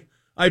stick, I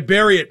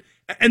bury it.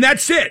 And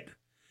that's it.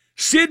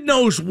 Sid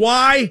knows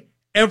why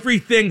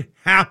everything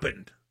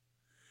happened.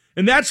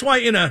 And that's why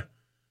in a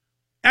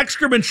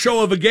excrement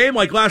show of a game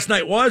like last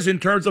night was, in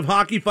terms of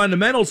hockey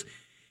fundamentals,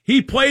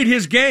 he played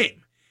his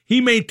game.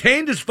 He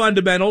maintained his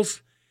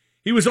fundamentals.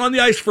 He was on the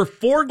ice for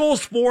 4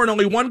 goals for and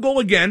only 1 goal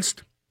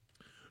against,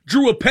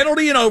 drew a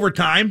penalty in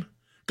overtime,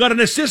 got an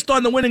assist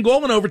on the winning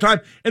goal in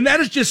overtime, and that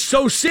is just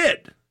so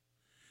Sid.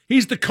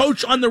 He's the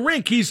coach on the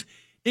rink. He's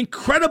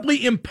incredibly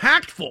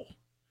impactful,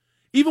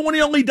 even when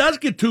he only does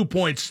get 2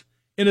 points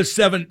in a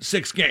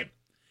 7-6 game.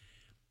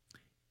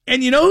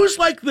 And you know who's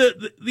like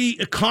the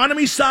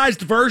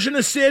economy-sized version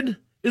of Sid?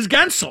 Is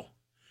Gensel.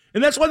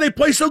 And that's why they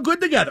play so good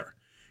together.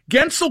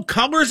 Gensel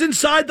colors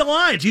inside the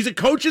lines. He's a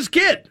coach's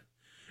kid.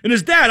 And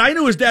his dad, I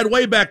knew his dad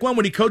way back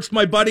when he coached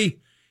my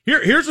buddy.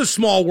 Here's a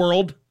small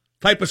world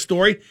type of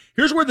story.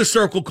 Here's where the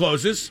circle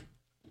closes.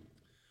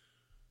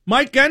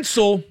 Mike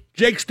Gensel,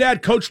 Jake's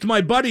dad, coached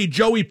my buddy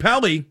Joey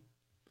Pelly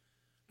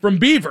from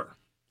Beaver.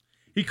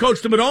 He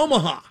coached him at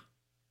Omaha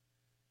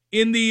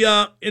in the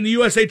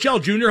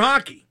USHL junior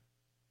hockey.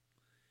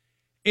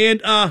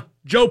 And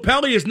Joe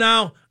Pelly is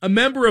now a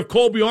member of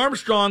Colby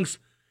Armstrong's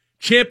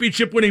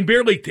championship-winning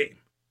beer league team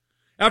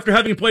after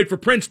having played for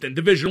Princeton,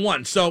 Division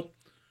I.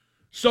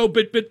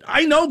 But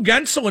I know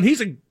Gensel, and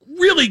he's a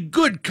really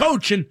good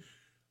coach and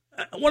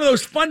one of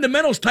those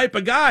fundamentals type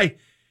of guy.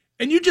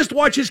 And you just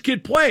watch his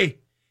kid play.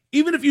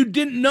 Even if you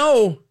didn't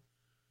know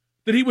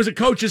that he was a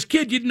coach's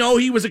kid, you'd know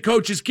he was a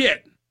coach's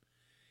kid.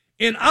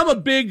 And I'm a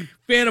big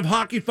fan of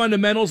hockey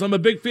fundamentals. I'm a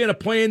big fan of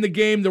playing the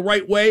game the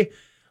right way.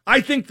 I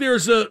think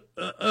there's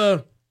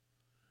a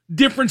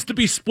difference to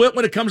be split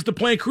when it comes to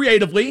playing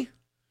creatively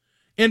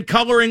and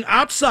coloring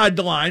outside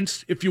the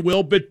lines, if you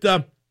will. But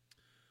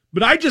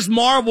I just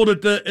marveled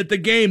at the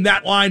game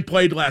that line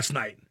played last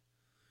night.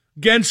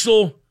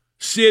 Gensel,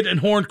 Sid,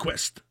 and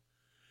Hornquist.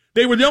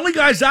 They were the only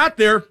guys out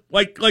there,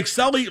 like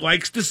Sully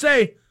likes to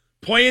say,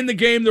 playing the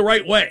game the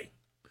right way.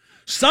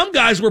 Some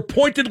guys were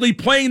pointedly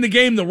playing the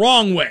game the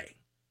wrong way.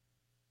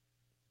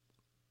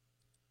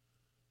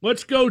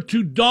 Let's go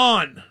to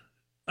Dan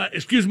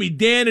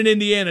in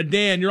Indiana.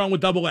 Dan, you're on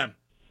with Double M.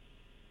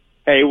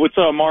 Hey, what's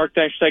up, Mark?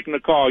 Thanks for taking the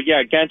call.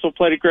 Yeah, Gensel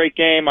played a great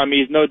game. I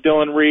mean, he's no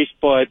Dylan Reese,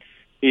 but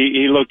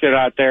he looked it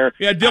out there.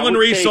 Yeah, Dylan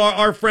Reese,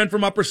 our friend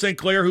from Upper St.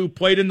 Clair, who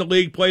played in the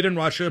league, played in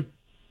Russia.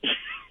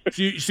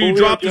 So you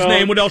dropped his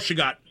name. What else you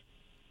got?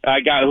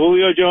 I got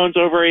Julio Jones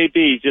over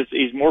AB.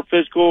 He's more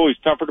physical. He's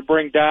tougher to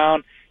bring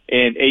down.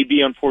 and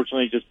AB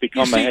unfortunately just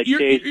become a head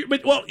case.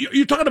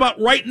 You're talking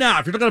about right now.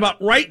 If you're talking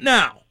about right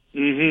now,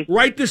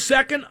 right this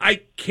second,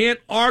 I can't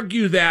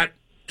argue that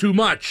too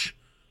much.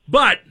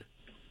 But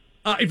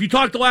if you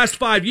talk the last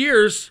 5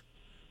 years,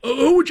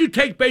 who would you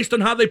take based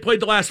on how they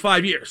played the last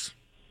 5 years?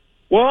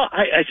 Well,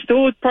 I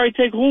still would probably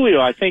take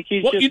Julio. I think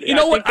he's just. You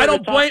know what? I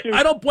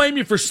don't blame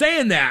you for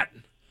saying that.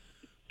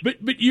 But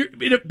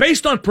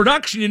based on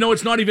production,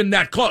 it's not even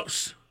that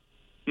close.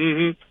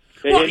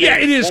 Mm-hmm. Well, yeah,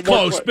 it is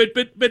close,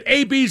 but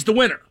AB's the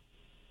winner.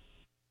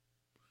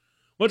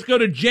 Let's go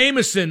to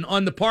Jameson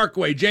on the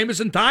Parkway.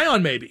 Jameson,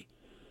 Tyon, maybe.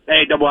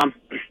 Hey, Double M.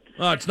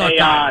 Oh, it's not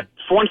Tyon.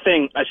 For one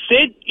thing,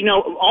 Sid,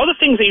 all the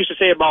things they used to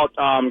say about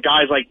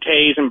guys like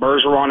Taze and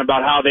Bergeron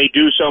about how they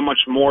do so much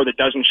more that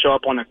doesn't show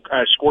up on a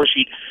score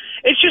sheet.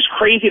 It's just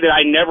crazy that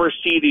I never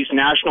see these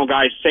national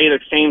guys say the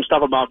same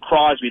stuff about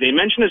Crosby. They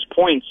mention his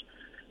points,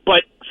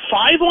 but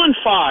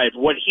 5-on-5,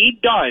 what he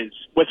does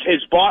with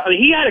his ball,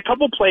 he had a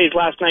couple plays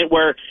last night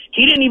where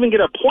he didn't even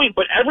get a point,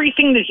 but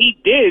everything that he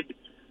did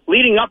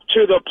leading up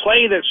to the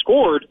play that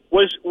scored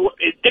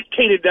it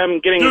dictated them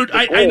getting. Dude,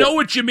 I know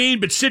what you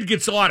mean, but Sid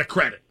gets a lot of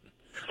credit.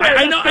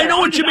 I know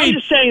what you mean. I'm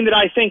just saying that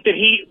I think that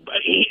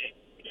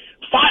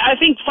I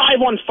think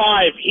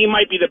 5-on-5, he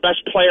might be the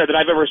best player that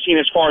I've ever seen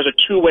as far as a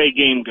two-way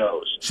game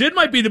goes. Sid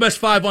might be the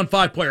best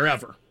 5-on-5 player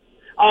ever.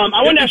 I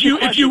want to ask you a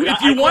question.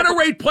 If you want to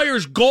rate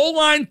players goal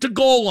line to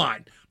goal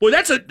line, boy,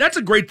 that's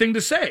a great thing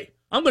to say.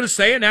 I'm going to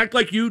say and act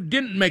like you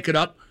didn't make it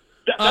up.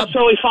 That's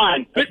totally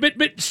fine.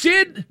 But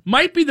Sid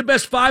might be the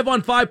best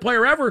 5-on-5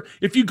 player ever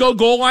if you go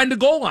goal line to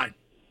goal line.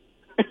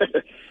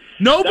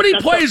 Nobody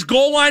plays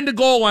goal line to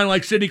goal line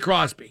like Sidney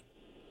Crosby.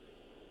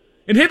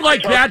 And hit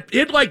like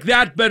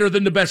that better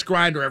than the best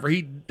grinder ever.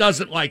 He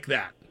doesn't like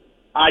that.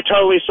 I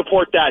totally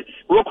support that.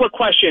 Real quick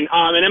question,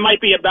 and it might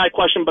be a bad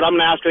question, but I'm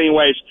going to ask it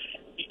anyways.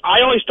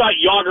 I always thought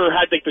Yager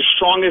had the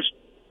strongest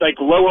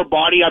lower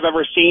body I've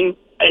ever seen.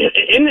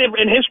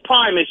 In his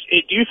prime, do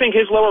you think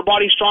his lower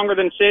body's stronger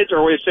than Sid's,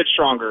 or is Sid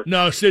stronger?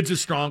 No, Sid's is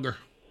stronger.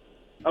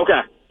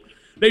 Okay.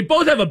 They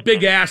both have a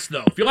big ass,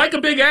 though. If you like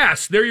a big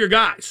ass, they're your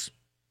guys.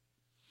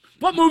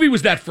 What movie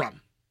was that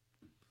from?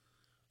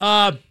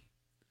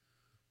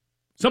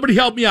 Somebody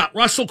help me out.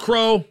 Russell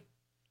Crowe,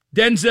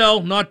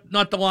 Denzel,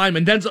 not the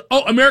lineman. Denzel.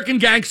 Oh, American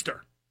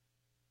Gangster.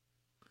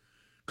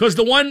 Because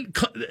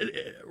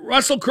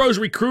Russell Crowe's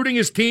recruiting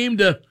his team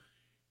to,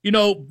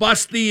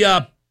 bust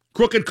the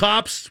crooked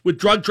cops with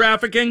drug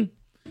trafficking.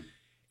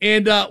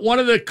 And one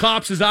of the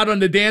cops is out on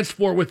the dance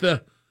floor with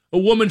a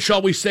woman,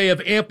 shall we say,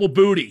 of ample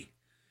booty.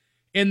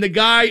 And the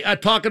guy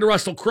talking to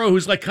Russell Crowe,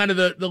 who's like kind of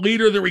the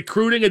leader of the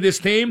recruiting of this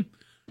team,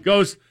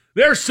 goes,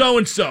 "There's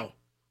so-and-so.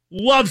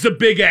 Loves a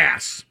big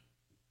ass."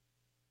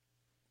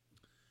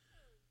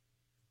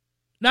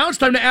 Now it's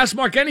time to Ask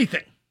Mark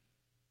Anything.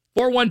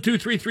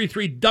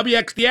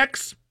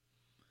 412-333-WXDX.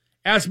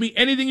 Ask me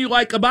anything you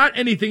like about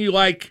anything you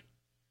like.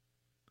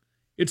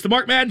 It's the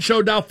Mark Madden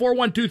Show now,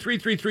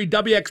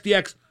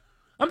 412-333-WXDX.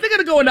 I'm thinking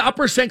of going to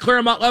Upper St. Clair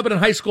and Mount Lebanon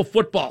High School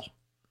football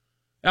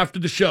after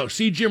the show.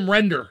 See Jim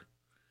Render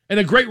and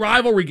a great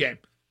rivalry game.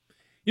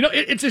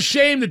 It's a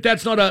shame that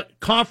that's not a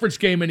conference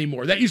game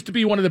anymore. That used to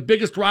be one of the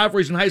biggest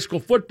rivalries in high school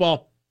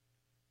football.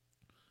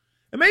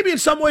 And maybe in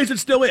some ways it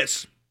still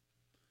is.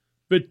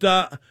 But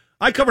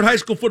I covered high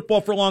school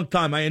football for a long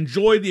time. I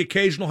enjoy the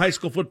occasional high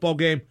school football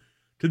game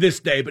to this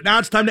day. But now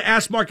it's time to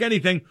Ask Mark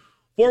Anything.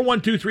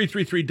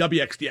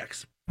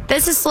 412-333-WXDX.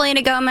 This is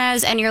Selena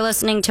Gomez, and you're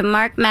listening to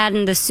Mark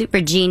Madden, the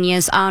Super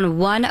Genius, on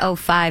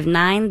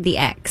 105.9 The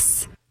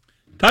X.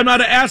 Time now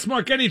to Ask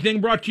Mark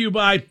Anything, brought to you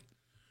by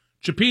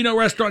Chipino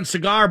Restaurant and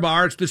Cigar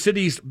Bar. It's the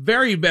city's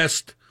very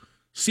best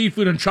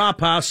seafood and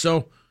chop house.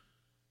 So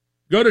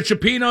go to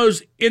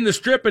Chipino's in the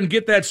Strip and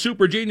get that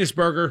Super Genius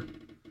burger,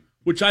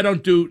 which I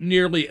don't do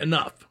nearly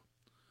enough.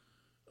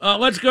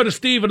 Let's go to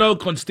Steve in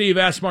Oakland. Steve,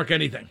 Ask Mark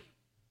Anything.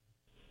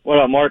 What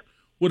up, Mark?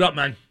 What up,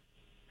 man?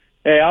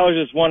 Hey, I was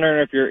just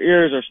wondering if your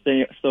ears are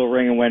still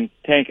ringing when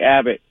Tank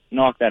Abbott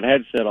knocked that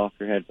headset off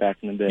your head back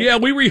in the day. Yeah,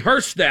 we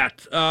rehearsed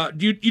that.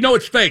 You know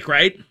it's fake,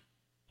 right?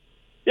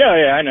 Yeah,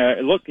 I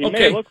know. He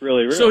made it look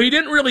really real. So he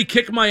didn't really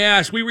kick my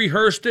ass. We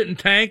rehearsed it, and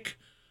Tank,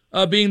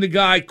 being the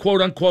guy,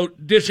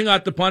 quote-unquote, dishing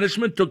out the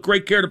punishment, took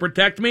great care to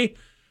protect me.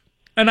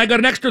 And I got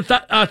an extra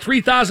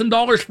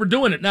 $3,000 for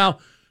doing it. Now,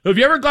 have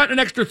you ever gotten an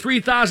extra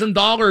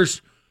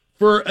 $3,000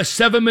 for a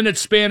 7-minute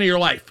span of your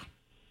life?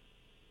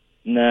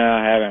 No,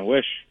 I haven't.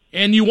 Wish.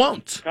 And you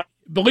won't.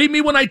 Believe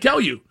me when I tell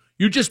you.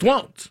 You just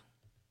won't.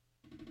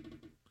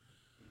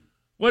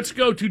 Let's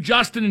go to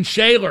Justin and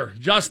Shaler.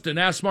 Justin,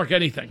 Ask Mark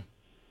Anything.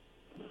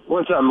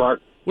 What's up, Mark?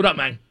 What up,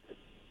 man?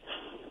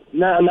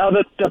 Now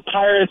that the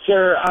Pirates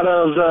are out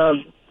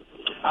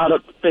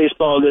of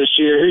baseball this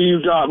year, who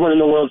you got winning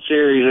the World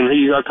Series and who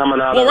you got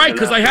coming out? Well, right,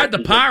 because I had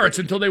the Pirates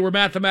until they were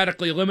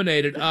mathematically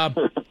eliminated.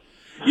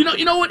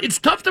 You know what? It's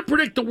tough to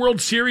predict the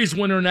World Series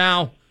winner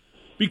now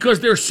because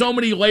there's so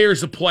many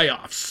layers of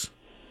playoffs.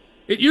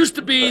 It used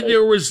to be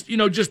there was,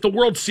 just the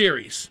World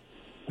Series.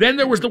 Then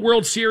there was the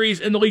World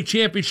Series and the League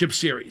Championship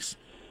Series.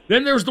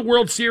 Then there's the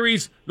World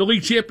Series, the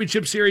League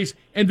Championship Series,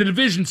 and the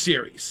Division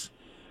Series.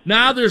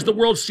 Now there's the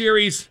World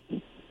Series,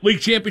 League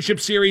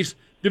Championship Series,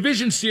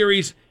 Division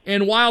Series,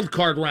 and Wild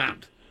Card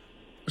round.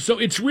 So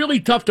it's really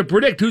tough to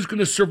predict who's going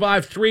to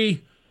survive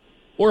 3,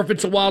 or if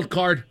it's a wild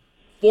card,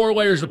 4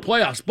 layers of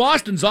playoffs.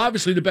 Boston's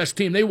obviously the best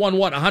team. They won,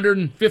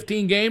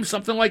 115 games,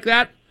 something like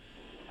that?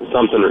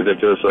 Something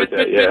ridiculous like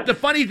that, yeah. But the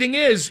funny thing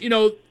is,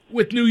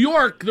 with New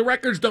York, the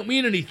records don't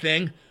mean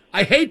anything.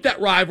 I hate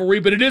that rivalry,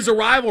 but it is a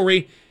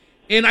rivalry.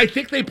 And I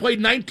think they played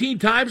 19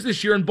 times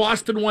this year, and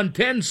Boston won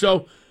 10.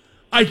 So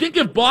I think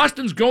if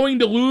Boston's going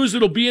to lose,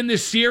 it'll be in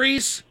this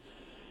series.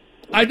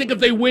 I think if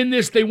they win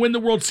this, they win the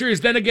World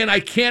Series. Then again, I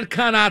can't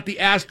count out the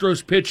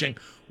Astros pitching.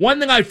 One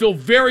thing I feel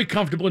very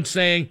comfortable in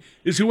saying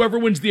is whoever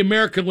wins the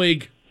American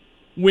League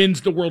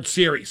wins the World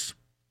Series.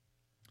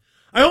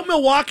 I hope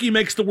Milwaukee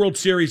makes the World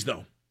Series,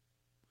 though.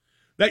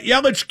 That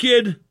Yelich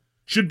kid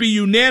should be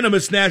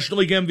unanimous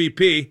National League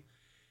MVP.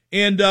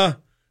 And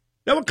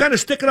that would kind of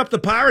stick it up the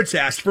Pirates'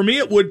 ass. For me,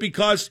 it would,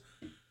 because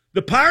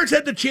the Pirates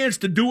had the chance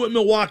to do what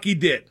Milwaukee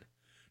did,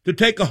 to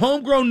take a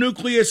homegrown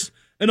nucleus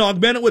and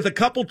augment it with a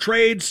couple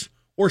trades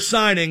or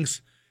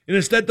signings, and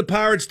instead the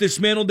Pirates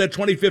dismantled that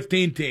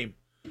 2015 team.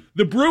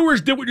 The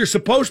Brewers did what you're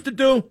supposed to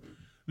do.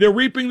 They're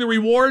reaping the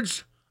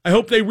rewards. I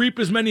hope they reap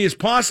as many as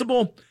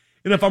possible.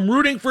 And if I'm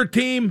rooting for a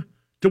team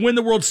to win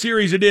the World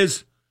Series, it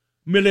is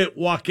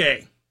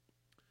Milwaukee.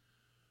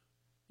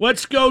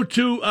 Let's go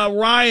to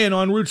Ryan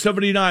on Route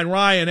 79.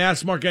 Ryan,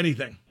 ask Mark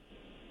anything.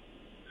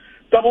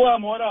 Double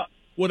M, what up?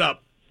 What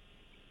up?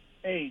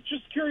 Hey,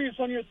 just curious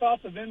on your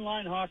thoughts of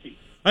inline hockey.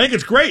 I think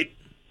it's great.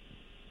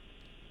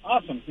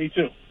 Awesome, me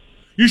too.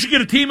 You should get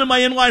a team in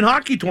my inline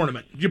hockey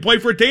tournament. Did you play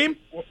for a team?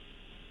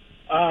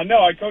 No,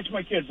 I coach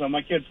my kids, though.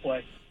 My kids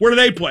play. Where do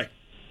they play?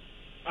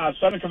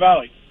 Seneca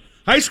Valley.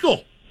 High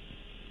school?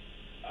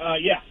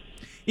 Yeah.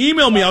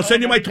 Email me. I'll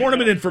send you my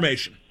tournament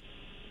information.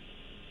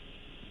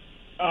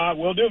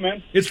 Will do,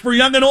 man. It's for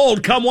young and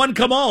old. Come one,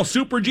 come all.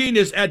 Super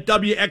Genius at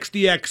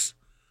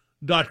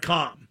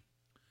WXDX.com.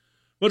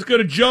 Let's go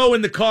to Joe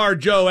in the car.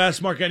 Joe,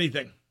 ask Mark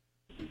anything.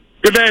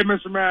 Good day,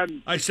 Mr.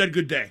 Madden. I said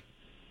good day.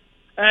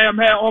 Hey, I'm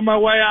on my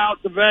way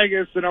out to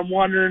Vegas, and I'm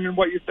wondering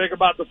what you think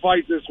about the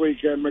fight this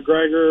weekend,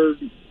 McGregor,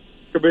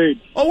 Khabib.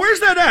 Oh, where's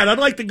that at? I'd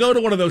like to go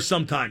to one of those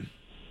sometime.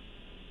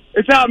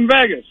 It's out in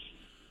Vegas.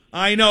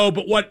 I know,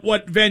 but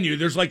what venue?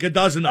 There's like a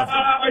dozen of them.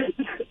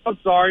 I'm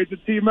sorry, it's the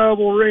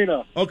T-Mobile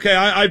Arena. Okay,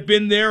 I've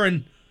been there,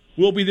 and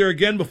we'll be there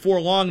again before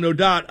long, no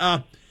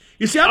doubt.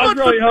 You see, I was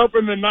really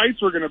hoping the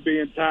Knights were going to be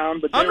in town,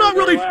 but I'm not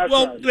really.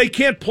 Well, night. They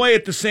can't play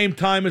at the same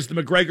time as the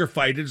McGregor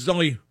fight. It's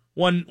only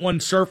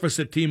one surface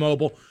at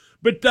T-Mobile.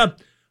 But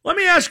let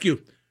me ask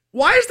you,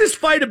 why is this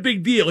fight a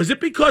big deal? Is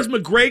it because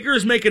McGregor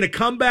is making a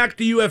comeback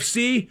to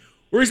UFC,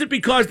 or is it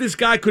because this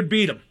guy could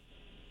beat him?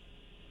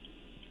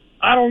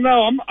 I don't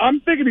know.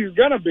 I'm thinking he's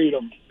going to beat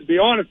him, to be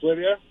honest with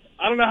you.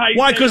 I don't know how you.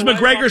 Why? Because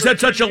McGregor's had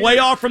such a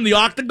layoff from the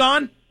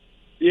octagon?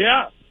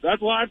 Yeah,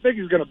 that's why I think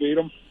he's going to beat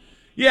him.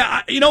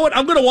 Yeah, you know what?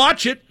 I'm going to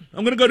watch it.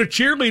 I'm going to go to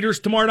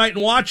Cheerleaders tomorrow night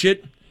and watch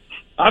it.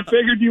 I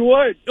figured you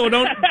would. Oh,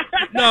 no,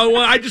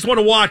 I just want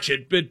to watch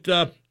it. But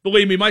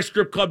believe me, my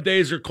strip club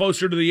days are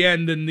closer to the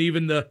end than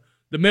even the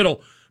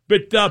middle.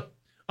 But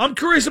I'm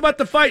curious about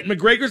the fight.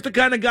 McGregor's the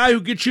kind of guy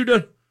who gets you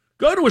to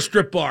go to a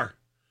strip bar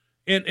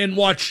and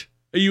watch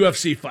a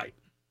UFC fight.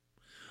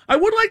 I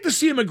would like to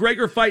see a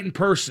McGregor fight in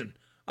person.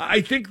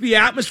 I think the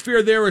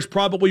atmosphere there is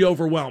probably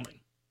overwhelming.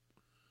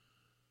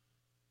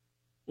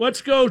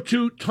 Let's go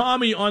to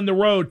Tommy on the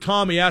road.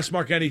 Tommy, ask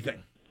Mark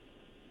anything.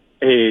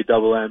 Hey,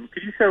 Double M,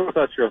 could you share with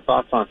us your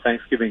thoughts on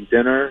Thanksgiving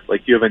dinner?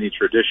 Like, do you have any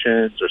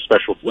traditions or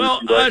special foods?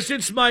 Well, you like?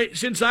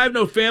 since I have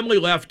no family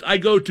left, I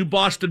go to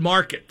Boston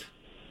Market,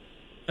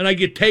 and I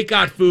get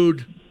takeout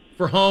food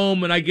for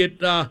home, and I get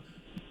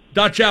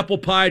Dutch apple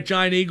pie at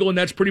Giant Eagle, and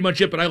that's pretty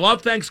much it. But I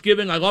love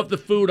Thanksgiving. I love the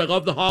food. I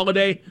love the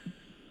holiday.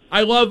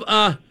 I love.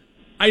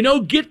 I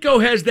know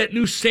Gitgo has that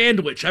new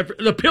sandwich,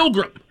 the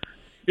Pilgrim.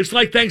 It's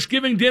like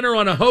Thanksgiving dinner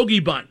on a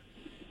hoagie bun.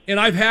 And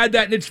I've had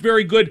that, and it's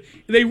very good.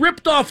 They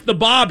ripped off the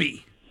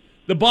Bobby.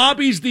 The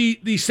Bobby's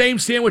the same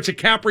sandwich at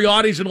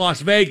Capriotti's in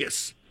Las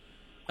Vegas.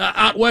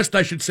 Out west,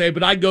 I should say,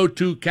 but I go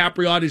to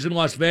Capriotti's in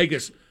Las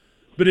Vegas.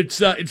 But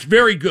it's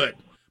very good.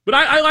 But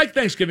I like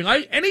Thanksgiving.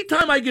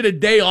 Anytime I get a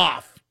day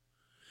off,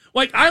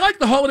 like I like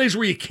the holidays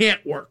where you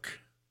can't work.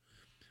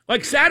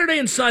 Like Saturday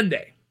and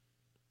Sunday.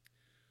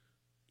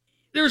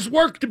 There's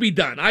work to be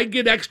done. I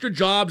get extra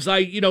jobs.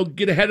 I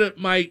get ahead of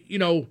my,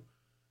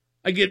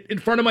 I get in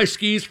front of my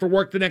skis for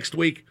work the next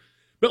week.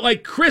 But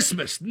like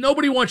Christmas,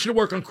 nobody wants you to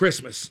work on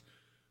Christmas.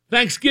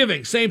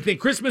 Thanksgiving, same thing.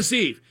 Christmas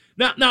Eve.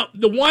 Now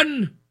the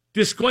one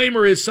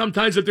disclaimer is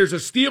sometimes if there's a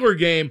Steeler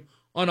game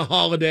on a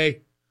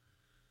holiday,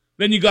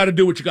 then you got to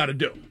do what you got to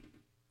do.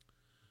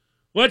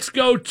 Let's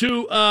go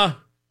to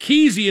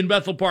Keezy in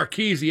Bethel Park.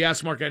 Keezy,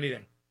 ask Mark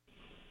anything.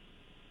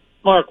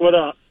 Mark, what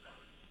up?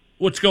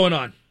 What's going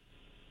on?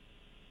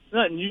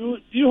 Nothing. Do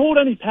you hold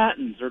any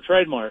patents or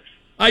trademarks?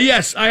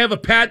 Yes, I have a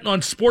patent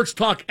on sports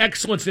talk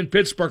excellence in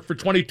Pittsburgh for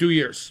 22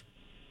 years.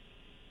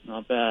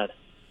 Not bad.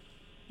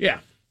 Yeah.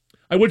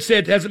 I would say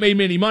it hasn't made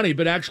me any money,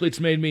 but actually it's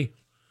made me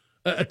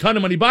a ton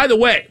of money. By the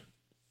way,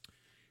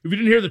 if you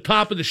didn't hear the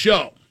top of the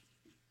show,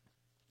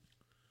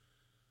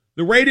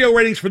 the radio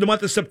ratings for the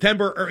month of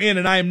September are in,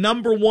 and I am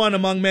number one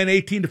among men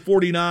 18 to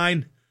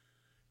 49,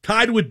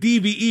 tied with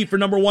DVE for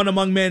number one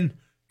among men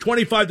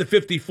 25 to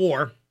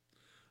 54.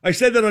 I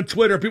said that on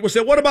Twitter. People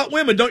say, what about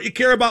women? Don't you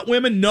care about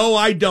women? No,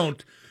 I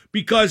don't.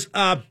 Because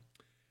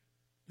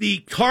the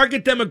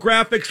target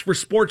demographics for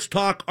sports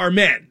talk are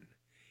men.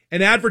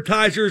 And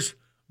advertisers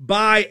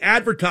buy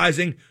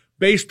advertising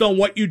based on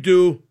what you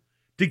do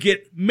to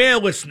get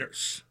male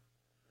listeners.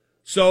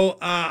 So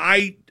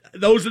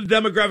those are the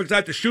demographics I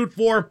have to shoot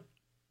for.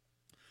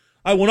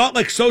 I will not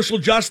let social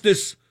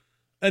justice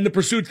and the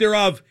pursuit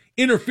thereof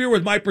interfere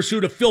with my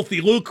pursuit of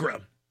filthy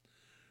lucre.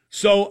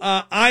 So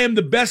I am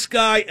the best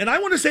guy, and I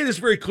want to say this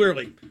very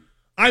clearly.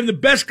 I'm the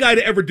best guy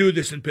to ever do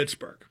this in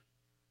Pittsburgh.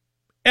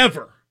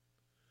 Ever.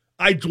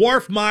 I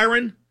dwarf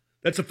Myron.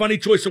 That's a funny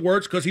choice of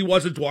words because he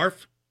was a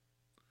dwarf.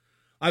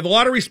 I have a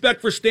lot of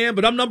respect for Stan,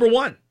 but I'm number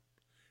one.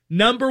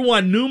 Number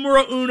one,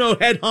 numero uno,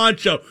 head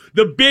honcho,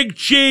 the big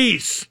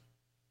cheese.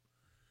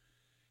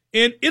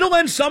 And it'll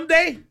end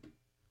someday.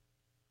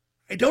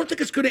 I don't think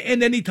it's going to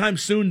end anytime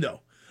soon,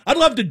 though. I'd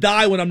love to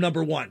die when I'm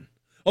number one.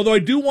 Although I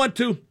do want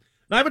to, and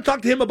I haven't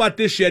talked to him about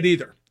this yet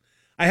either.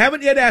 I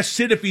haven't yet asked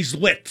Sid if he's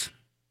lit.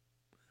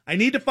 I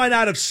need to find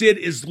out if Sid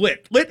is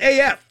lit. Lit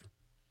AF.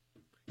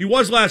 He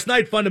was last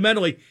night,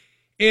 fundamentally.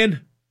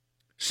 And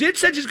Sid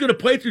said he's going to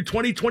play through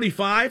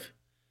 2025.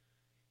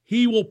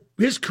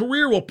 His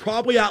career will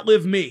probably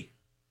outlive me.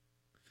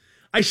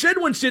 I said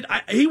when Sid,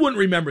 he wouldn't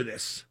remember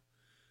this.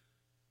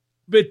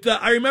 But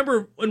I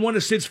remember in one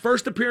of Sid's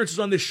first appearances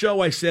on this show,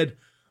 I said,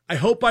 I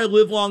hope I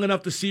live long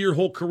enough to see your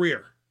whole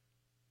career.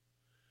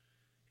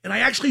 And I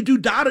actually do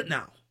doubt it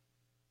now.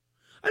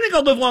 I think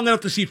I'll live long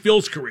enough to see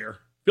Phil's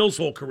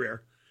whole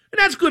career. And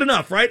that's good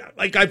enough, right?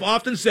 Like I've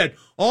often said,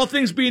 all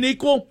things being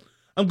equal,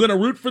 I'm going to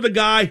root for the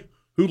guy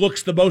who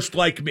looks the most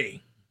like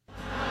me.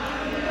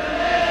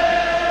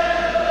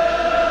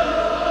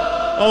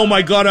 Oh,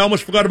 my God, I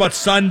almost forgot about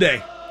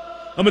Sunday.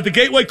 I'm at the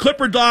Gateway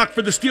Clipper Dock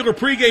for the Steeler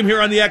pregame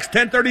here on the X,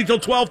 10:30 till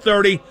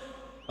 12:30.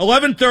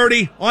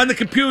 11:30 on the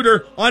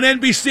computer on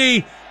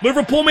NBC.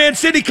 Liverpool, Man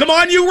City. Come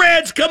on, you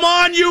Reds. Come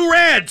on, you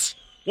Reds.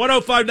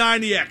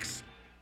 105.9 the X.